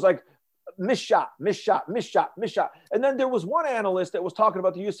the end was like miss shot. And then there was one analyst that was talking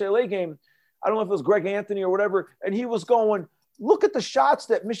about the UCLA game. I don't know if it was Greg Anthony or whatever, and he was going, look at the shots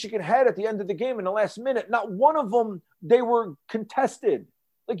that Michigan had at the end of the game in the last minute. Not one of them they were contested.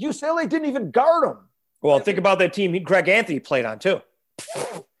 Like UCLA didn't even guard them. Well, think about that team Greg Anthony played on too.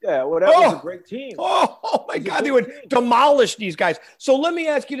 Yeah, well, that was a great team. Oh my God, they would demolish these guys. So let me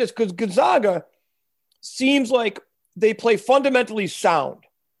ask you this, because Gonzaga seems like they play fundamentally sound.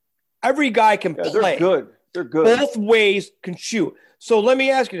 Every guy can play. They're good. Both ways can shoot. So let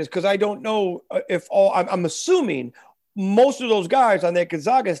me ask you this, because I don't know if I'm assuming most of those guys on that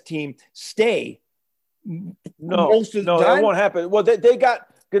Gonzaga's team stay. Most of the time. That won't happen. Well,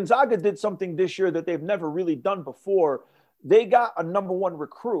 Gonzaga did something this year that they've never really done before. They got a number 1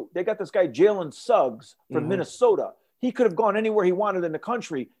 recruit. They got this guy, Jalen Suggs from Minnesota. He could have gone anywhere he wanted in the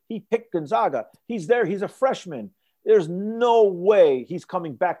country. He picked Gonzaga. He's there. He's a freshman. There's no way he's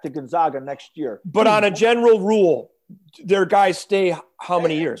coming back to Gonzaga next year. But on a general rule, their guys stay how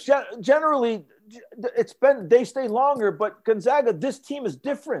many years? Generally, they stay longer, but Gonzaga, this team is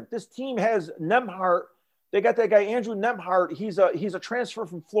different. This team has Nembhard. They got that guy, Andrew Nembhard. He's a transfer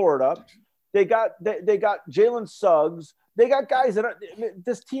from Florida. They got Jalen Suggs. They got guys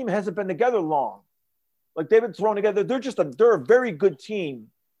this team hasn't been together long. Like, they've been thrown together. They're a very good team,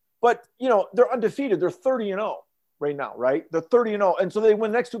 but they're undefeated. They're 30-0 right now, right? They're 30-0. And so they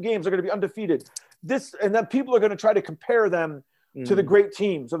win the next 2 games. They're going to be undefeated. And then people are going to try to compare them to the great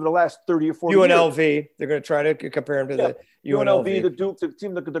teams of the last 30 or 40 UNLV. years. They're going to try to compare them to the UNLV, the Duke, the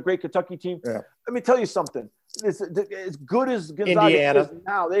team, the great Kentucky team. Yeah. Let me tell you something. As good as Gonzaga Indiana is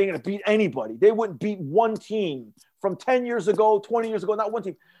now, they ain't going to beat anybody. They wouldn't beat one team from 10 years ago, 20 years ago, not one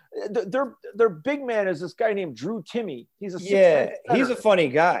team. Their big man is this guy named Drew Timme. He's he's a funny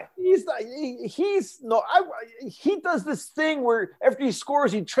guy. He does this thing where after he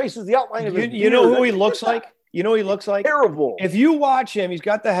scores, he traces the outline of his beard. You know who he looks like? You know, he looks like terrible. If you watch him, he's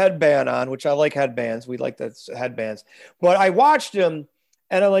got the headband on, which I like headbands. We like the headbands. But I watched him,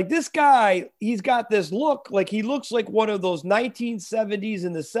 and I'm like, this guy, he's got this look. Like, he looks like one of those 1970s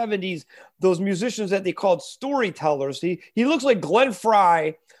and the 70s, those musicians that they called storytellers. He looks like Glenn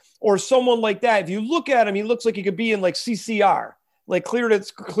Frey or someone like that. If you look at him, he looks like he could be in like CCR, like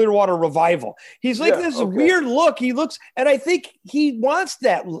Clearwater Revival. He's like weird look. He looks, and I think he wants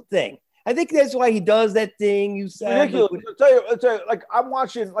that thing. I think that's why he does that thing. You said, ridiculous. I'll tell you, like I'm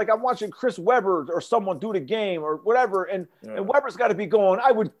watching Chris Webber or someone do the game or whatever, and Webber's got to be going,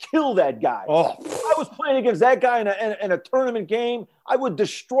 I would kill that guy. Oh, I was playing against that guy in a tournament game. I would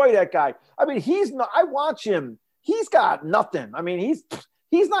destroy that guy. I mean, I watch him. He's got nothing. I mean,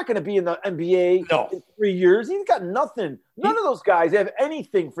 he's not going to be in the NBA in 3 years. He's got nothing. None of those guys have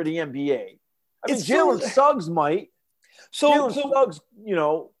anything for the NBA. I mean, Jalen Suggs might. Jalen Suggs,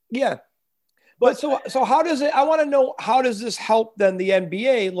 yeah. But so how does it? I want to know, how does this help then the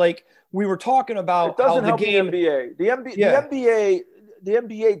NBA? Like we were talking about, it doesn't help the NBA. The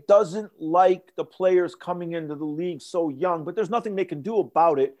NBA doesn't like the players coming into the league so young, but there's nothing they can do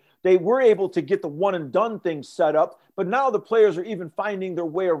about it. They were able to get the one and done thing set up, but now the players are even finding their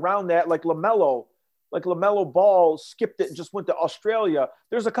way around that. Like LaMelo Ball skipped it and just went to Australia.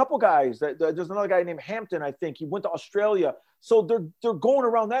 There's a couple guys there's another guy named Hampton. I think he went to Australia. So they're going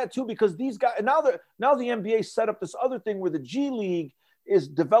around that too, because these guys, and now the NBA set up this other thing where the G League is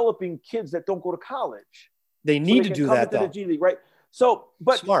developing kids that don't go to college. They need to do that, though. The G League, right? So,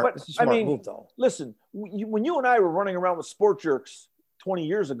 but I mean, move, though. Listen, when you and I were running around with Sport Jerks 20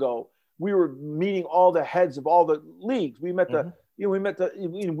 years ago, we were meeting all the heads of all the leagues. We met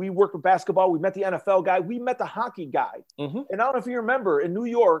we worked with basketball. We met the NFL guy. We met the hockey guy. And I don't know if you remember, in New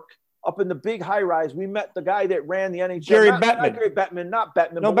York, up in the big high rise, we met the guy that ran the NHL. Gary Bettman. Not Gary Bettman, not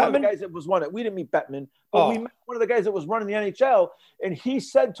Bettman. No, but Bettman? one of the guys that was running. We didn't meet Bettman, but we met one of the guys that was running the NHL. And he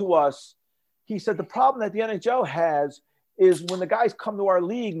said to us, the problem that the NHL has is when the guys come to our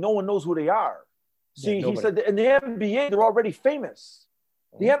league, no one knows who they are. See, he said, in the NBA, they're already famous.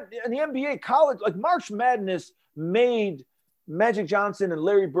 In the NBA, college, like March Madness made Magic Johnson and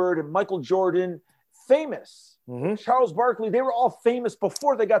Larry Bird and Michael Jordan famous. Charles Barkley, they were all famous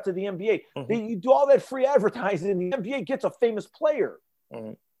before they got to the NBA. You do all that free advertising, and the NBA gets a famous player.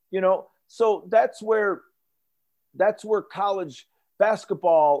 So that's where college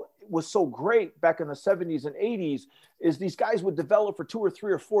basketball was so great back in the 70s and 80s, is these guys would develop for 2 or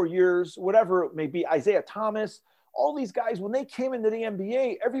 3 or 4 years, whatever it may be. Isaiah Thomas, all these guys, when they came into the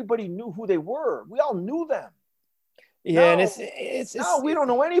NBA, everybody knew who they were. We all knew them. Yeah, now, and it's we don't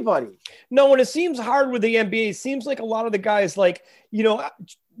know anybody. No, and it seems hard with the NBA. It seems like a lot of the guys, like,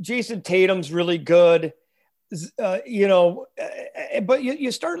 Jason Tatum's really good, but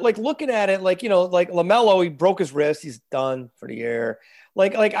you start like looking at it, like, like LaMelo, he broke his wrist, he's done for the year.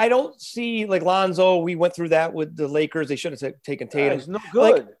 Like I don't see, like, Lonzo, we went through that with the Lakers. They should have taken Tatum. He's no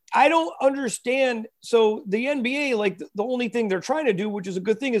good. Like, I don't understand. So the NBA, like, the only thing they're trying to do, which is a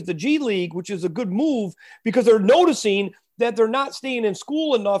good thing, is the G League, which is a good move, because they're noticing that they're not staying in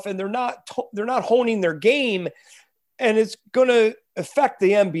school enough, and they're not honing their game, and it's going to affect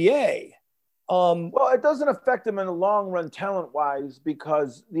the NBA. Well, it doesn't affect them in the long run, talent-wise,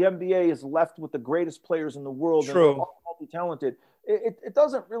 because the NBA is left with the greatest players in the world. True. And they're all multi-talented. It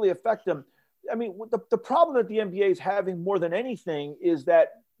doesn't really affect them. I mean, the problem that the NBA is having more than anything is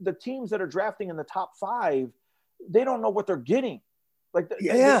that the teams that are drafting in the top 5, they don't know what they're getting. Like, they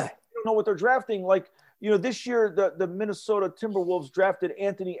don't know what they're drafting. Like, this year, the Minnesota Timberwolves drafted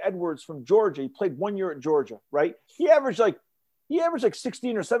Anthony Edwards from Georgia. He played 1 year at Georgia, right? He averaged he averaged like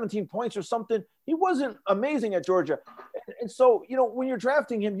 16 or 17 points or something. He wasn't amazing at Georgia. And so, when you're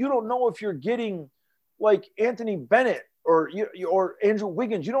drafting him, you don't know if you're getting like Anthony Bennett or Andrew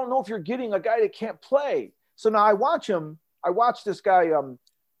Wiggins. You don't know if you're getting a guy that can't play. So now I watch this guy,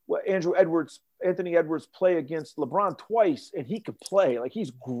 Anthony Edwards play against LeBron twice, and he could play. Like,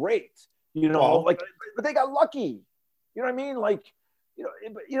 he's great, but they got lucky. You know what I mean? Like,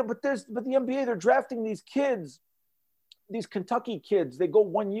 but the NBA, they're drafting these kids, these Kentucky kids. They go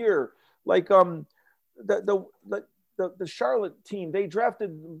 1 year. Like the Charlotte team, they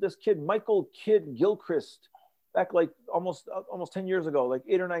drafted this kid, Michael Kidd Gilchrist, back like almost 10 years ago, like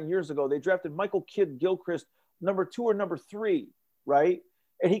 8 or 9 years ago. They drafted Michael Kidd Gilchrist, number 2 or number 3, right?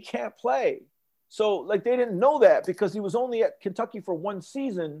 And he can't play. So like they didn't know that because he was only at Kentucky for 1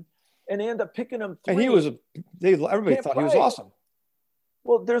 season, and they ended up picking him 3. And everybody thought he was awesome.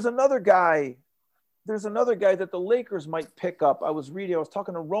 Well, there's another guy that the Lakers might pick up. I was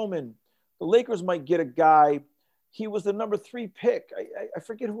talking to Roman. The Lakers might get a guy. He was the number 3 pick. I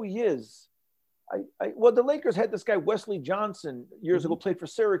forget who he is. The Lakers had this guy, Wesley Johnson, years ago, played for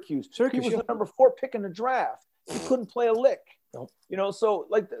Syracuse. He was the number 4 pick in the draft. He couldn't play a lick. Nope. So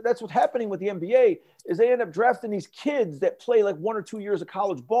like that's what's happening with the NBA is they end up drafting these kids that play like 1 or 2 years of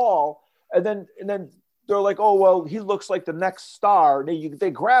college ball, and then they're like, oh well, he looks like the next star.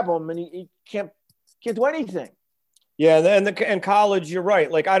 They grab him and he can't do anything. Yeah, and college, you're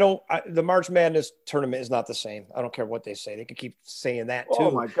right. Like the March Madness tournament is not the same. I don't care what they say. They could keep saying that too,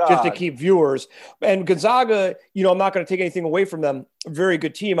 oh my God, just to keep viewers. And Gonzaga, I'm not going to take anything away from them. Very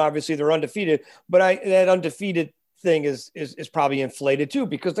good team, obviously they're undefeated, but that undefeated thing is probably inflated too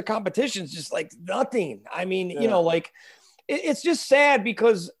because the competition's just like nothing. I mean, it's just sad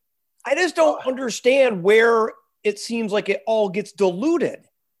because I just don't understand where it seems like it all gets diluted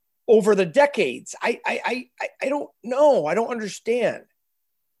over the decades. I don't know. I don't understand.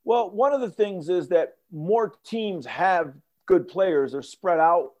 Well, one of the things is that more teams have good players. They're spread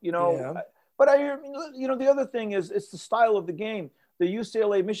out, Yeah. But the other thing is it's the style of the game. The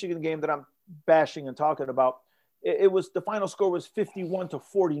UCLA Michigan game that I'm bashing and talking about, it was the final score was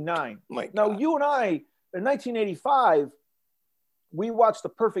 51-49. Now, you and I, in 1985, we watched the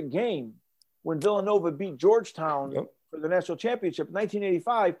perfect game when Villanova beat Georgetown for the national championship in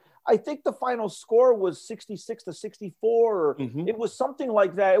 1985. I think the final score was 66-64. Or it was something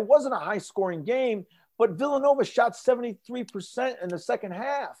like that. It wasn't a high-scoring game, but Villanova shot 73% in the second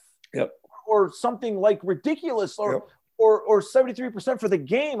half. Yep. Or something like ridiculous, or 73% for the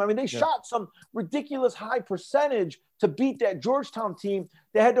game. I mean, they shot some ridiculous high percentage to beat that Georgetown team.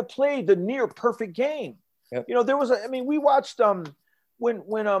 They had to play the near perfect game. Yep. There was we watched when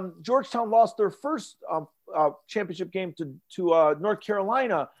Georgetown lost their first championship game to North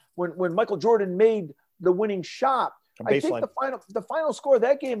Carolina, when Michael Jordan made the winning shot. I think the final score of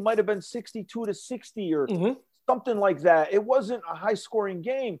that game might have been 62-60 or something like that. It wasn't a high scoring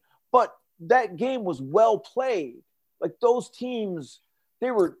game, but that game was well played. Like those teams, they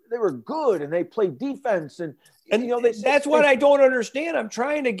were good and they played defense and that's what I don't understand. I'm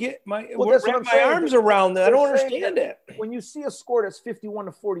trying to get my arms around that. I don't understand it. When you see a score that's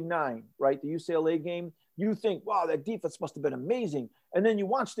 51-49, right? The UCLA game, you think, wow, that defense must have been amazing. And then you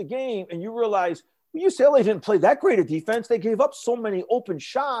watch the game and you realize, well, UCLA didn't play that great a defense. They gave up so many open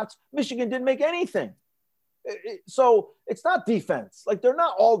shots. Michigan didn't make anything. So it's not defense. Like they're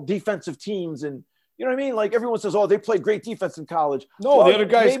not all defensive teams. And you know what I mean? Like everyone says, oh, they played great defense in college. No, the other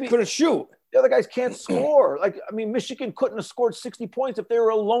guys couldn't shoot. The other guys can't score. Michigan couldn't have scored 60 points if they were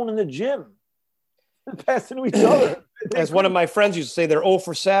alone in the gym passing to each other. As one of my friends used to say, they're 0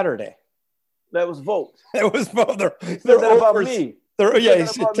 for Saturday. That was Vogt. That was Vogt. They're that about me. He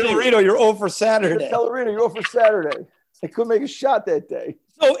said, Tellerino, you're 0 for Saturday. Tellerino, you're 0 for Saturday. They couldn't make a shot that day.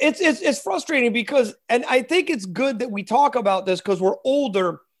 So it's frustrating because, and I think it's good that we talk about this because we're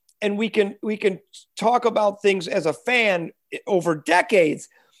older and we can talk about things as a fan over decades.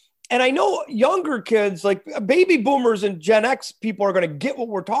 And I know younger kids, like baby boomers and Gen X people, are going to get what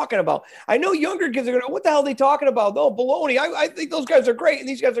we're talking about. I know younger kids are going to, what the hell are they talking about? No, baloney. I think those guys are great and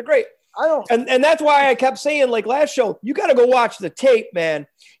these guys are great. I don't. And that's why I kept saying, like last show, you got to go watch the tape, man.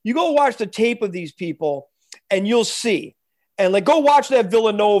 You go watch the tape of these people and you'll see. And like, go watch that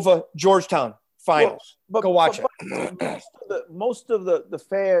Villanova Georgetown finals. Go watch it. Most of the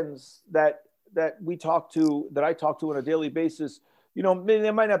fans that we talk to, that I talk to on a daily basis,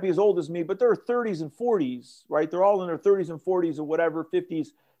 they might not be as old as me, but they're 30s and 40s, right? They're all in their 30s and 40s or whatever, 50s.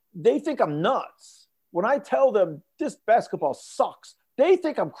 They think I'm nuts. When I tell them this basketball sucks, They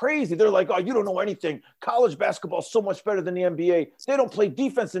think I'm crazy. They're like, oh, you don't know anything. College basketball is so much better than the NBA. They don't play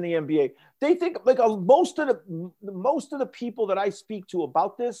defense in the NBA. They think like most of the people that I speak to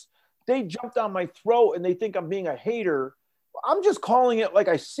about this, they jump down my throat and they think I'm being a hater. I'm just calling it like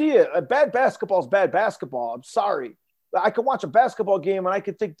I see it. Bad basketball is bad basketball. I'm sorry. I could watch a basketball game and I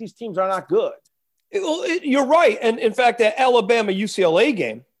could think these teams are not good. You're right. And in fact, that Alabama-UCLA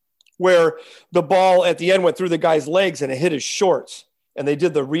game where the ball at the end went through the guy's legs and it hit his shorts. And they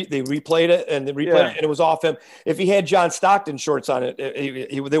did they replayed it and it, and it was off him. If he had John Stockton shorts on it,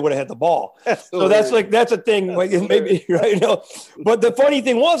 they would have had the ball. So that's a thing. Like, maybe right. You know? But the funny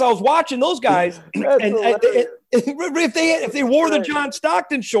thing was, I was watching those guys, and if they wore the John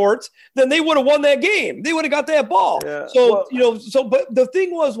Stockton shorts, then they would have won that game. They would have got that ball. Yeah. So but the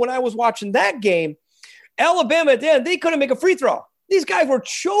thing was, when I was watching that game, Alabama at the end, they couldn't make a free throw. These guys were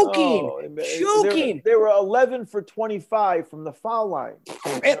choking. They were 11 for 25 from the foul line.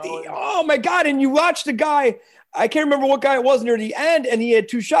 Oh, my God. And you watch the guy, I can't remember what guy it was near the end, and he had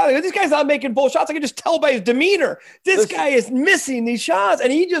 2 shots. This guy's not making both shots. I can just tell by his demeanor. This guy is missing these shots.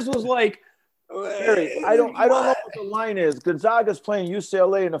 And he just was like, Harry, I don't know what the line is. Gonzaga's playing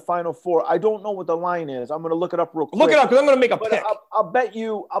UCLA in the Final Four. I don't know what the line is. I'm going to look it up real quick. Look it up because I'm going to make a pick. I'll bet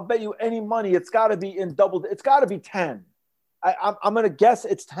you any money. It's got to be in double. It's got to be 10. I'm going to guess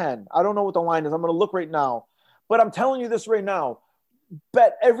it's 10. I don't know what the line is. I'm going to look right now. But I'm telling you this right now.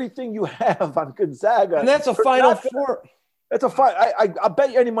 Bet everything you have on Gonzaga. And that's a Final Four. That's a fight. I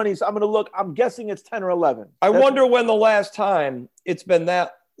bet you any money. So I'm going to look. I'm guessing it's 10 or 11. I wonder when the last time it's been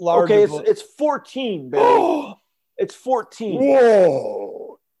that large. Okay, it's 14, baby. It's 14.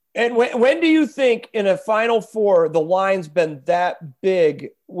 Whoa. And when do you think in a Final Four the line's been that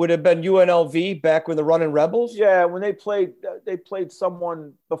big? Would have been UNLV back when the Running Rebels? Yeah, when they played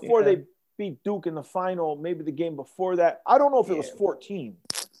someone before they beat Duke in the final. Maybe the game before that. I don't know if it was 14.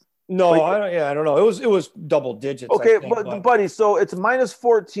 No, I don't know. It was double digits. Okay, but buddy, so it's minus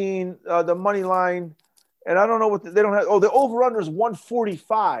 14, the money line, and I don't know what they don't have. Oh, the over under is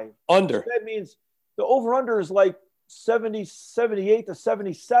 145. Under. So that means the over under is like 78 to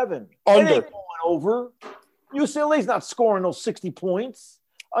 77. Under. It ain't going over. UCLA's not scoring those 60 points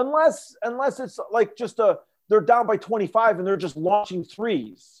unless it's like they're down by 25 and they're just launching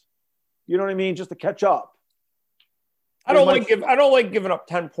threes. You know what I mean? Just to catch up. I don't like giving up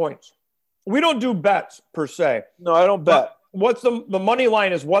 10 points. We don't do bets per se. No, I don't bet. What's the money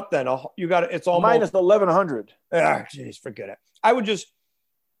line is what then? You got it's almost minus 1,100. Ah, jeez, forget it. I would just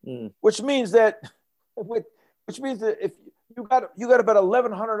which means that if you got to bet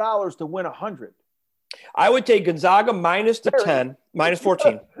 $1,100 to win 100. I would take Gonzaga minus the 10, minus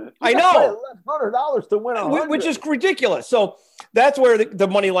 14. I know. $1,100 to win 100. Which is ridiculous. So that's where the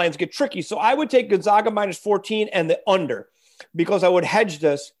money lines get tricky. So I would take Gonzaga minus 14 and the under because I would hedge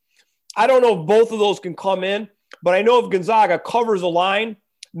this. I don't know if both of those can come in, but I know if Gonzaga covers the line,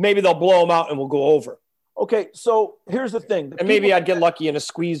 maybe they'll blow them out and we'll go over. Okay, so here's the thing. And maybe I'd get lucky in a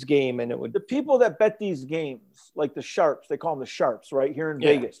squeeze game and it would. The people that bet these games, like the Sharps, they call them the Sharps, right, here in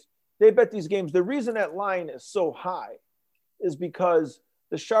Vegas. They bet these games. The reason that line is so high is because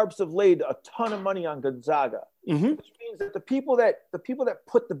the Sharps have laid a ton of money on Gonzaga, which means that the people that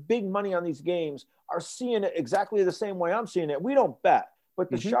put the big money on these games are seeing it exactly the same way I'm seeing it. We don't bet,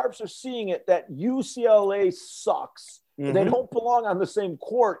 but the Sharps are seeing it that UCLA sucks. They don't belong on the same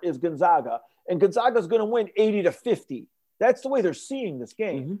court as Gonzaga, and Gonzaga's going to win 80-50. That's the way they're seeing this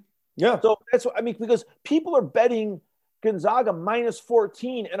game. Yeah. So that's what I mean, because people are betting Gonzaga minus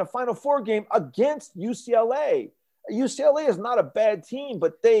 14 in a Final Four game against UCLA. UCLA is not a bad team,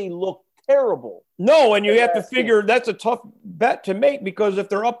 but they look terrible. No, and you have to figure that's a tough bet to make because if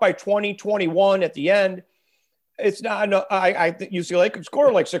they're up by 20, 21 at the end, it's not. No, I think UCLA could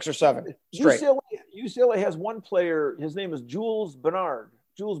score like 6 or 7 straight. UCLA has one player. His name is Jules Bernard.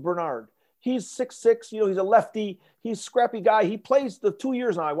 He's 6'6", he's a lefty. He's a scrappy guy. He plays the 2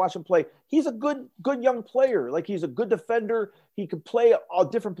 years now. I watch him play. He's a good young player. Like, he's a good defender. He could play all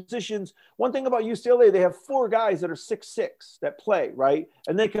different positions. One thing about UCLA, they have 4 guys that are 6'6" that play, right?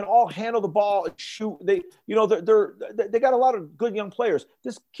 And they can all handle the ball and shoot. They got a lot of good young players.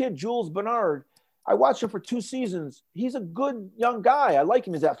 This kid, Jules Bernard, I watched him for 2 seasons. He's a good young guy. I like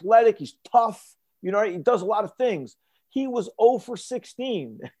him. He's athletic. He's tough. He does a lot of things. He was 0 for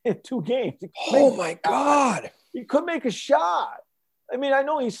 16 in 2 games. Oh, my God. He could make a shot. I mean, I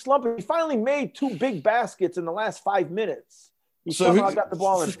know he's slumping. He finally made 2 big baskets in the last 5 minutes. He somehow got the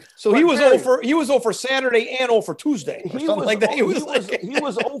ball in. So he was 0 for Saturday and 0 for Tuesday. He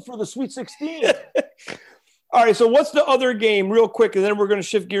was 0 for the Sweet 16. All right, so what's the other game real quick, and then we're going to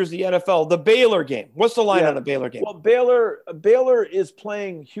shift gears to the NFL. The Baylor game. What's the line on the Baylor game? Well, Baylor is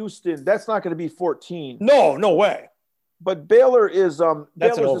playing Houston. That's not going to be 14. No way. But Baylor is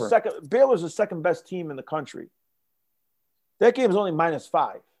Baylor's the second best team in the country. That game is only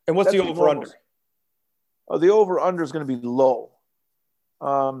 -5. And what's the over-under? Oh, the over-under is going to be low.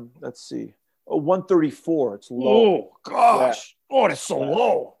 Let's see. 134. It's low. Oh, gosh. Yeah. Oh, it's so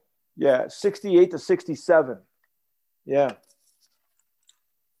low. Yeah, 68-67. Yeah.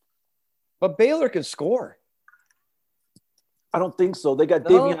 But Baylor can score. I don't think so. They got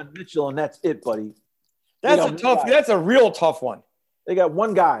Davion Mitchell, and that's it, buddy. That's a real tough one. They got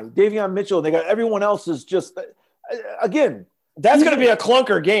one guy, Davion Mitchell, and they got everyone else is just, again. That's going to be a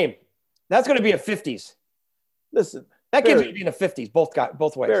clunker game. That's going to be a 50s. Listen. That game's going to be in the 50s,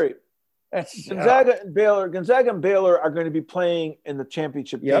 both ways. Barry. Gonzaga and Baylor are going to be playing in the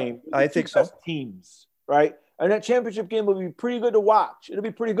championship game. I think so. Teams, right? And that championship game will be pretty good to watch. It'll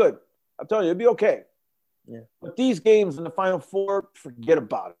be pretty good. I'm telling you, it'll be okay. Yeah. But these games in the Final Four, forget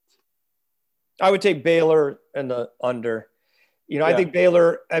about it. I would take Baylor and the under. I think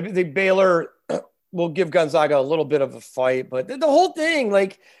Baylor will give Gonzaga a little bit of a fight, but the whole thing,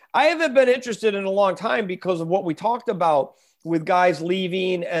 I haven't been interested in a long time because of what we talked about with guys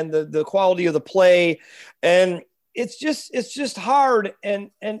leaving and the quality of the play. And it's just hard. And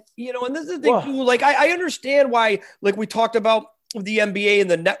this is the thing too, I understand why, we talked about the NBA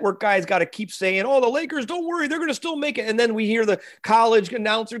and the network guys got to keep saying, the Lakers, don't worry, they're going to still make it. And then we hear the college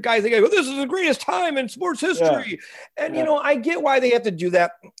announcer guys, they go, this is the greatest time in sports history. Yeah. And, I get why they have to do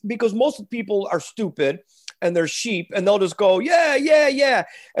that because most people are stupid and they're sheep and they'll just go, yeah.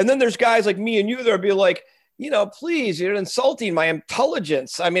 And then there's guys like me and you that'll be like, please, you're insulting my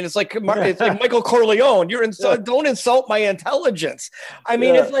intelligence. I mean, it's like Michael Corleone. Don't insult my intelligence. I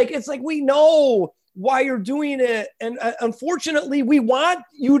mean, it's like we know why you're doing it. And unfortunately, we want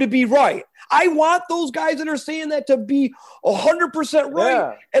you to be right. I want those guys that are saying that to be 100% right.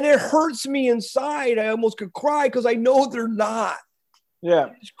 Yeah. And it hurts me inside. I almost could cry because I know they're not. Yeah.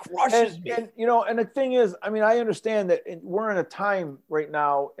 It just crushes me. And the thing is, I mean, I understand that we're in a time right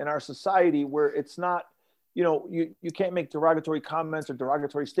now in our society where it's not, you can't make derogatory comments or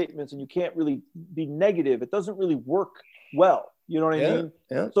derogatory statements and you can't really be negative. It doesn't really work well. You know what I mean?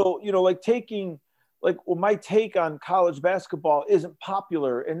 Yeah. So, my take on college basketball isn't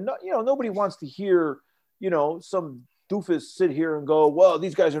popular and, nobody wants to hear, some doofus sit here and go, well,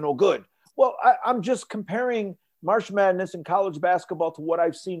 these guys are no good. Well, I'm just comparing March Madness and college basketball to what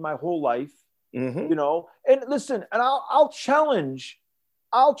I've seen my whole life, and listen, and I'll challenge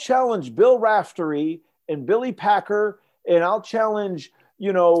Bill Raftery and Billy Packer, and I'll challenge,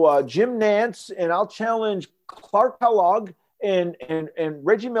 Jim Nance, and I'll challenge Clark Kellogg and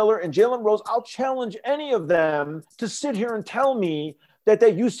Reggie Miller and Jalen Rose. I'll challenge any of them to sit here and tell me that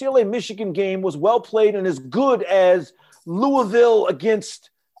UCLA-Michigan game was well played and as good as Louisville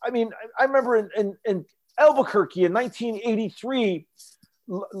against, I remember in Albuquerque in 1983,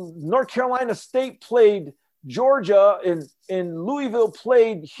 North Carolina State played Georgia and Louisville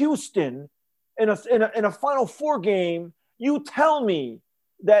played Houston in a Final Four game. You tell me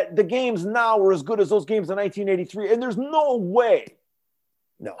that the games now are as good as those games in 1983, and there's no way.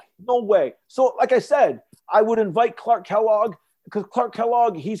 No way. So, like I said, I would invite Clark Kellogg because Clark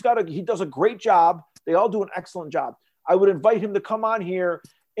Kellogg, he does a great job. They all do an excellent job. I would invite him to come on here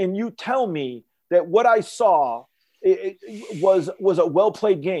and you tell me that what I saw it was a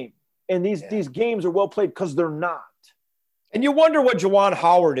well-played game. And these games are well-played because they're not. And you wonder what Juwan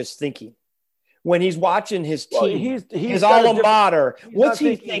Howard is thinking when he's watching his team, his alma mater. What's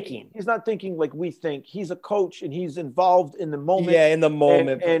he thinking? He's not thinking like we think. He's a coach and he's involved in the moment. Yeah, in the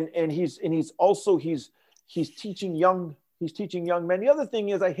moment. And he's teaching young men. The other thing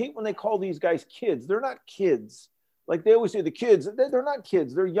is I hate when they call these guys kids. They're not kids. Like they always say the kids, they're not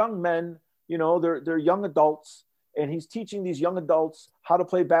kids. They're young men, they're young adults. And he's teaching these young adults how to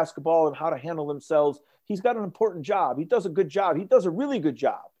play basketball and how to handle themselves. He's got an important job. He does a good job. He does a really good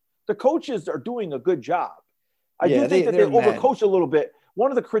job. The coaches are doing a good job. I do think that they overcoach a little bit.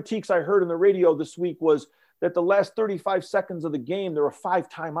 One of the critiques I heard on the radio this week was that the last 35 seconds of the game, there were 5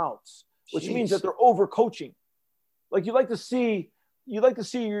 timeouts, which means that they're overcoaching. Like you like to see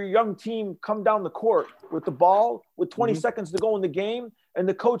your young team come down the court with the ball with 20 seconds to go in the game. And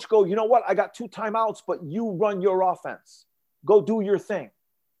the coach go, you know what? I got 2 timeouts, but you run your offense. Go do your thing.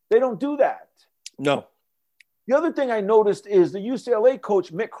 They don't do that. No. The other thing I noticed is the UCLA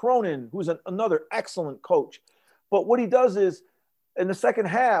coach, Mick Cronin, who's another excellent coach. But what he does is in the second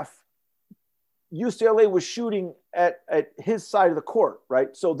half, UCLA was shooting at his side of the court,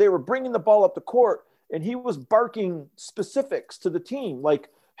 right? So they were bringing the ball up the court and he was barking specifics to the team, like,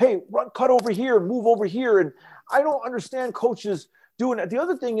 hey, run, cut over here, move over here. And I don't understand coaches doing that. The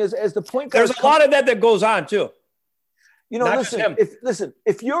other thing is, as the point guard, there's a lot of that goes on too. You know,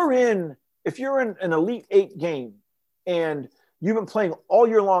 if you're in an Elite Eight game and you've been playing all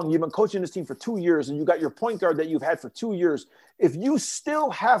year long, you've been coaching this team for 2 years, and you got your point guard that you've had for 2 years, if you still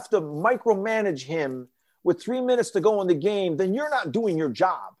have to micromanage him with 3 minutes to go in the game, then you're not doing your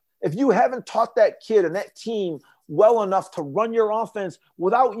job. If you haven't taught that kid and that team well enough to run your offense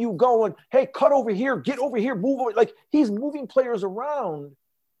without you going, hey, cut over here, get over here, move over. Like, he's moving players around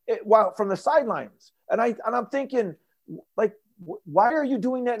while from the sidelines. And I'm thinking, like, why are you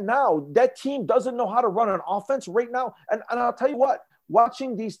doing that now? That team doesn't know how to run an offense right now. And I'll tell you what,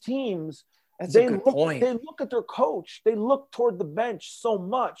 watching these teams, they look at their coach. They look toward the bench so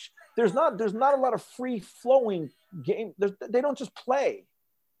much. There's not a lot of free flowing game. They don't just play.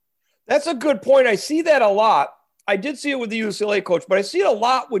 That's a good point. I see that a lot. I did see it with the UCLA coach, but I see it a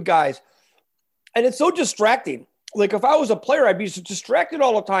lot with guys. And it's so distracting. Like, if I was a player, I'd be distracted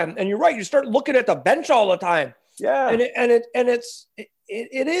all the time. And you're right. You start looking at the bench all the time. Yeah. And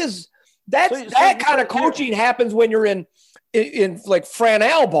it is that kind of coaching happens when you're in like Fran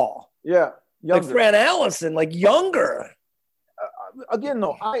Al ball. Yeah. Younger. Like Fran Allison, like younger. Again,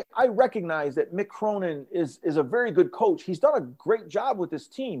 though, I recognize that Mick Cronin is a very good coach. He's done a great job with this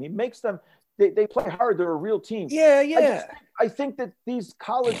team. He makes them, they play hard. They're a real team. Yeah. I think that these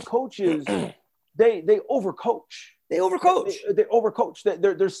college coaches, they overcoach. They overcoach.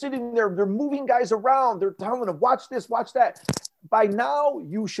 They're sitting there. They're moving guys around. They're telling them, watch this, watch that. By now,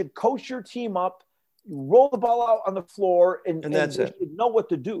 you should coach your team up, roll the ball out on the floor, and that's you it. should know what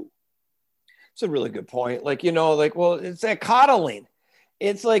to do. It's a really good point. Like, well, it's that coddling.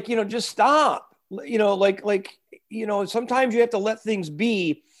 It's like, just stop. Sometimes you have to let things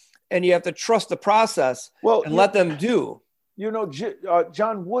be, and you have to trust the process and let them do.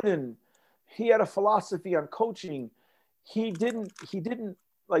 John Wooden, he had a philosophy on coaching. He didn't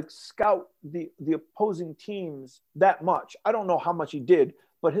like scout the opposing teams that much. I don't know how much he did,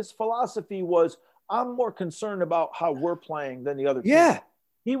 but his philosophy was, I'm more concerned about how we're playing than the other team. Yeah.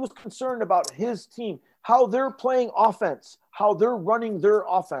 He was concerned about his team, how they're playing offense, how they're running their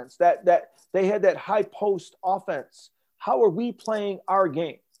offense, that they had that high post offense. How are we playing our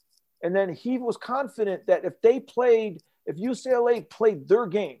game? And then he was confident that if UCLA played their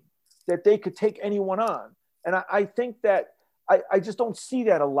game, that they could take anyone on. And I think that I just don't see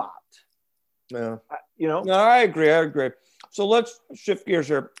that a lot. Yeah. No, I agree. So let's shift gears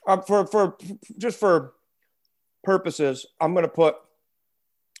here. For purposes, I'm going to put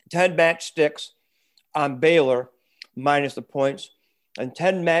 10 matchsticks on Baylor minus the points and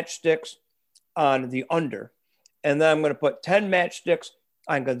 10 matchsticks on the under. And then I'm going to put 10 matchsticks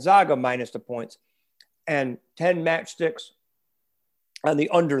on Gonzaga minus the points and 10 matchsticks on the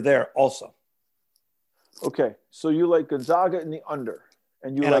under there also. Okay. So you like Gonzaga in the under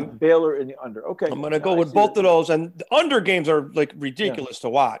and you like Baylor in the under. Okay. I'm going to go with both of those. And the under games are like ridiculous to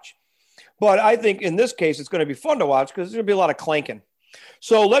watch. But I think in this case, it's going to be fun to watch because there's going to be a lot of clanking.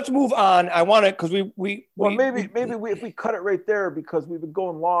 So let's move on. I want to, because maybe if we cut it right there because we've been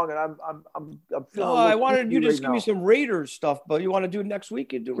going long and I'm feeling. No, I wanted you to just give me some Raiders stuff, but you want to do it next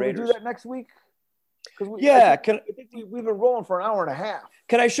week? You do Raiders. Can we do that next week? Yeah. I think we've been rolling for an hour and a half.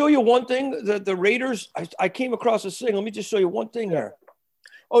 Can I show you one thing? The Raiders. I came across this thing. Let me just show you one thing here.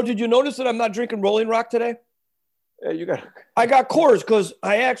 Oh, did you notice that I'm not drinking Rolling Rock today? Yeah, I got Coors because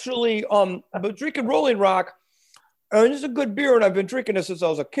I actually been drinking Rolling Rock. And this is a good beer, and I've been drinking this since I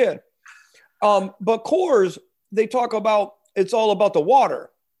was a kid. But Coors, they talk about it's all about the water.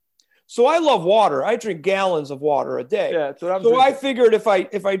 So I love water. I drink gallons of water a day. Yeah, so I figured if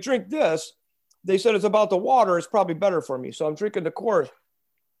I drink this, they said it's about the water. It's probably better for me. So I'm drinking the Coors.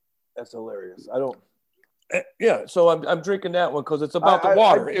 That's hilarious. I don't. Yeah, so I'm drinking that one because it's about the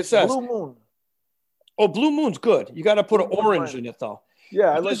water. It says Blue Moon. Oh, Blue Moon's good. You got to put an orange in it though.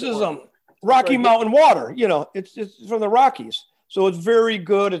 Yeah, this is Rocky Mountain water. It's from the Rockies, so it's very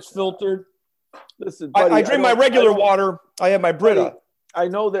good. It's filtered. Listen, buddy, I drink my regular water. I have my Brita. I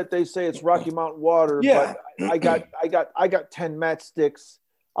know that they say it's Rocky Mountain water. Yeah. But I got 10 matchsticks.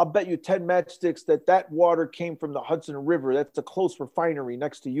 I'll bet you 10 matchsticks that water came from the Hudson River. That's a close refinery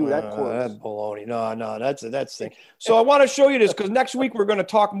next to you. That's baloney. No, that's thing. So I want to show you this because next week we're going to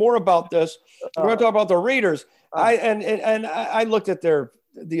talk more about this. We're going to talk about the Raiders. I looked at the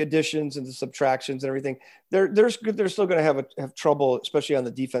additions and the subtractions and everything. They're still going to have trouble, especially on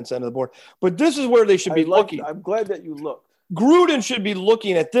the defense end of the board. But this is where they should be looking. I'm glad that you looked. Gruden should be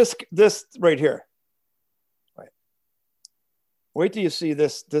looking at this right here. Right. Wait till you see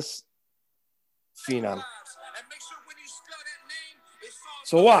this phenom.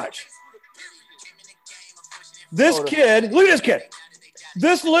 So watch. This kid, look at this kid.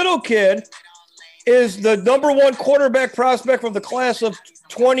 This little kid is the number one quarterback prospect from the class of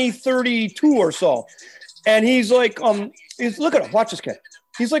 2032 or so. And he's like, look at him. Watch this kid.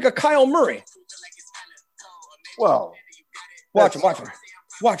 He's like a Kyle Murray. Well, watch him.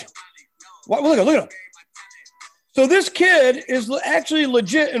 Look at him. So this kid is actually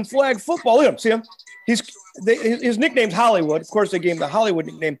legit in flag football. Look at him. See him? His nickname's Hollywood. Of course, they gave him the Hollywood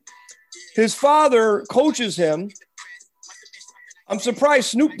nickname. His father coaches him. I'm surprised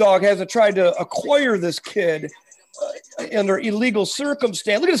Snoop Dogg hasn't tried to acquire this kid under illegal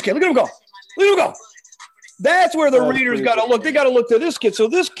circumstance. Look at this kid. Look at him go. Look at him go. That's where the Raiders got to look. They got to look to this kid. So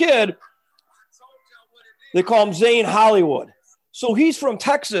this kid, they call him Zane Hollywood. So he's from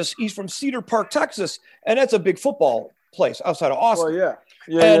Texas. He's from Cedar Park, Texas, and that's a big football place outside of Austin. Well,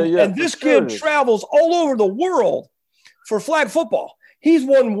 yeah. And this kid travels all over the world for flag football. He's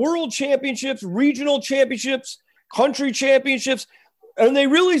won world championships, regional championships, country championships. And they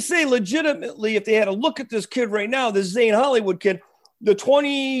really say legitimately, if they had a look at this kid right now, this Zane Hollywood kid, the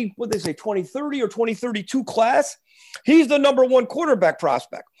 2030 or 2032 class, he's the number one quarterback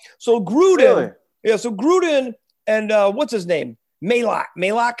prospect. So Gruden, Gruden and what's his name? Mayock,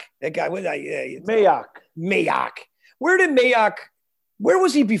 that guy. Mayock. Where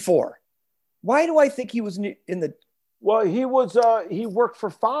was he before? Why do I think he was in the? Well, he worked for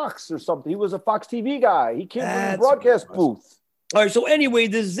Fox or something. He was a Fox TV guy. He came from the broadcast booth. All right. So anyway,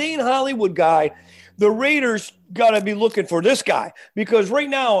 this Zane Hollywood guy, the Raiders got to be looking for this guy because right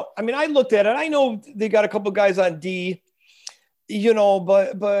now, I mean, I looked at it. I know they got a couple guys on D,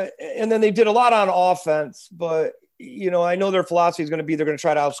 but and then they did a lot on offense. But I know their philosophy is going to be they're going to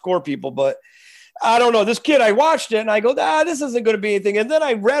try to outscore people. But I don't know. This kid, I watched it and I go, this isn't going to be anything. And then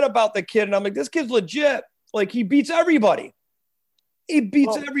I read about the kid and I'm like, this kid's legit. Like he beats everybody.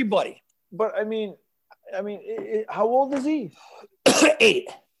 Everybody. But I mean, how old is he? 8.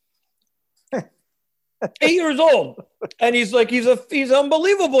 8 years old. And he's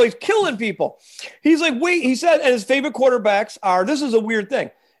unbelievable. He's killing people. He's like, he said, and his favorite quarterbacks are, this is a weird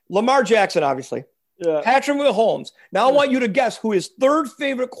thing. Lamar Jackson, obviously. Yeah. Patrick Mahomes. Now I want you to guess who his third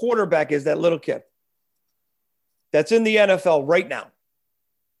favorite quarterback is, that little kid. That's in the NFL right now.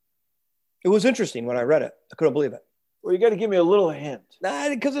 It was interesting when I read it. I couldn't believe it. Well, you got to give me a little hint. Nah,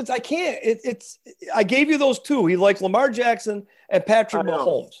 because I can't. I gave you those two. He likes Lamar Jackson and Patrick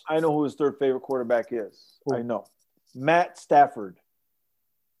Mahomes. I know who his third favorite quarterback is. Ooh. I know. Matt Stafford.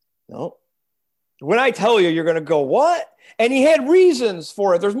 No. When I tell you, you're going to go, what? And he had reasons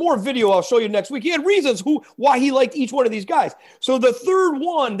for it. There's more video I'll show you next week. He had reasons why he liked each one of these guys. So the third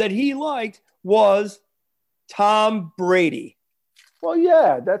one that he liked was Tom Brady. Well,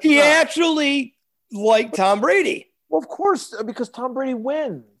 yeah. He actually liked Tom Brady. Well, of course, because Tom Brady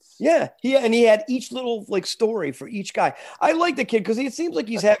wins. Yeah, he had each little story for each guy. I like the kid because it seems like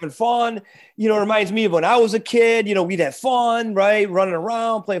he's having fun. It reminds me of when I was a kid. We'd have fun, right, running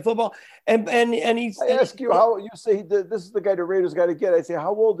around, playing football. And he's. I ask you how you say this is the guy the Raiders got to get. I say,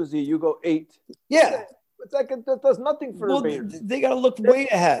 how old is he? You go 8. Yeah. But that does nothing for the Raiders. They got to look way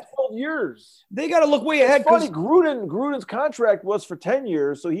ahead. 12 years. They got to look way ahead. It's funny, Gruden's contract was for 10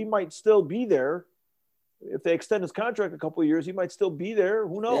 years, so he might still be there. If they extend his contract a couple of years, he might still be there.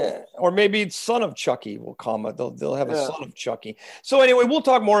 Who knows? Yeah. Or maybe son of Chucky will come. They'll have a son of Chucky. So anyway, we'll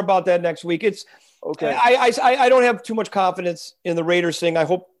talk more about that next week. It's okay. I don't have too much confidence in the Raiders thing. I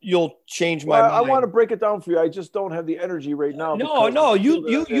hope you'll change my mind. I want to break it down for you. I just don't have the energy right now. No.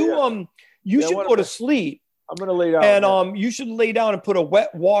 You should go to sleep. I'm going to lay down. And you should lay down and put a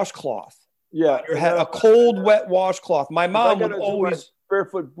wet washcloth. Yeah. On your head, a cold wet washcloth. My mom would always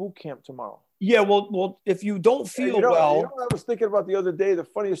barefoot boot camp tomorrow. Yeah, well, if you don't feel well, I was thinking about the other day. The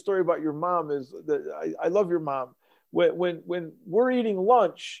funniest story about your mom is that I love your mom. When we're eating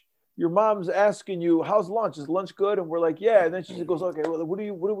lunch, your mom's asking you, "How's lunch? Is lunch good?" And we're like, "Yeah." And then she just goes, "Okay, well, what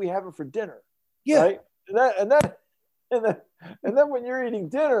are we having for dinner?" Yeah. Right? And then when you're eating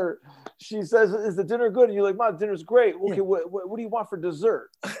dinner, she says, "Is the dinner good?" And you're like, "Mom, dinner's great." Okay, yeah. What do you want for dessert?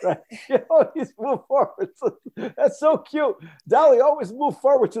 Right? Always move forward. That's so cute. Dolly always move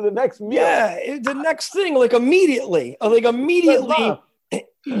forward to the next meal. Yeah, the next thing, immediately.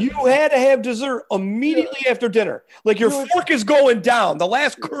 You had to have dessert immediately after dinner. Your fork is going down, the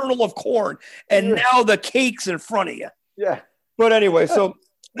last kernel of corn, and now the cake's in front of you. Yeah. But anyway, so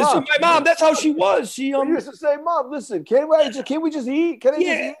my mom, that's how she was. She used to say, "Mom, listen, can we just eat? Can I just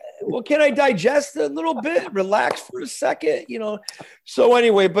eat?" well, can I digest a little bit, relax for a second, So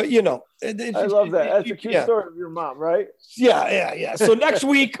anyway, but I love that. That's a cute story of your mom, right? Yeah. So next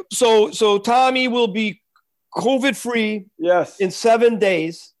week, so Tommy will be COVID free. Yes. In 7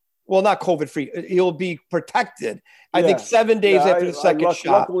 days. Well, not COVID free. He'll be protected. I think 7 days after the second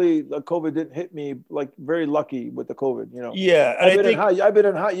shot. Luckily, the COVID didn't hit me. Very lucky with the COVID. Yeah, I've been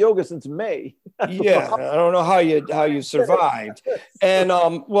in hot yoga since May. Yeah, I don't know how you survived. And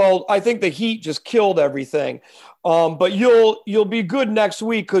I think the heat just killed everything. But you'll be good next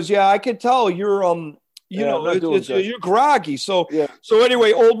week because I can tell you're you're groggy. So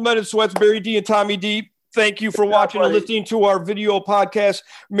anyway, Old Men in Sweats, Barry D and Tommy D. Thank you for watching and listening to our video podcast.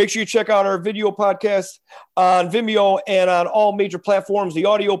 Make sure you check out our video podcast on Vimeo and on all major platforms, the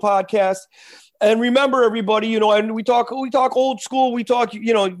audio podcast. And remember, everybody, and we talk old school, we talk,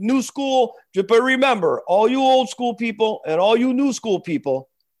 new school. But remember, all you old school people and all you new school people,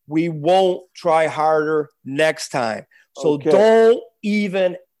 we won't try harder next time. So don't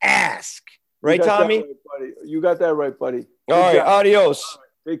even ask. Right, Tommy? You got that right, buddy. All right, adios.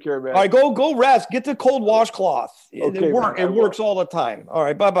 Take care, man. All right, go rest. Get the cold washcloth. It works all the time. All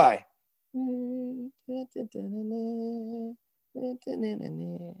right, bye-bye.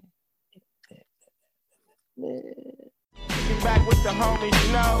 Back with the homies,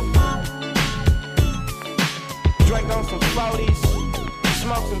 Drink on some 40s,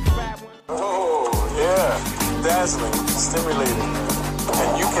 smoke some fat ones. Oh, yeah. Dazzling, stimulating.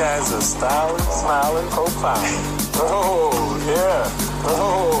 And you guys are styling, smiling, profiling. Oh, yeah.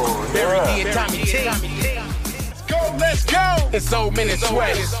 Oh, yeah. Barry D and Tommy T. Let's go. It's Old Men in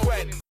Sweats.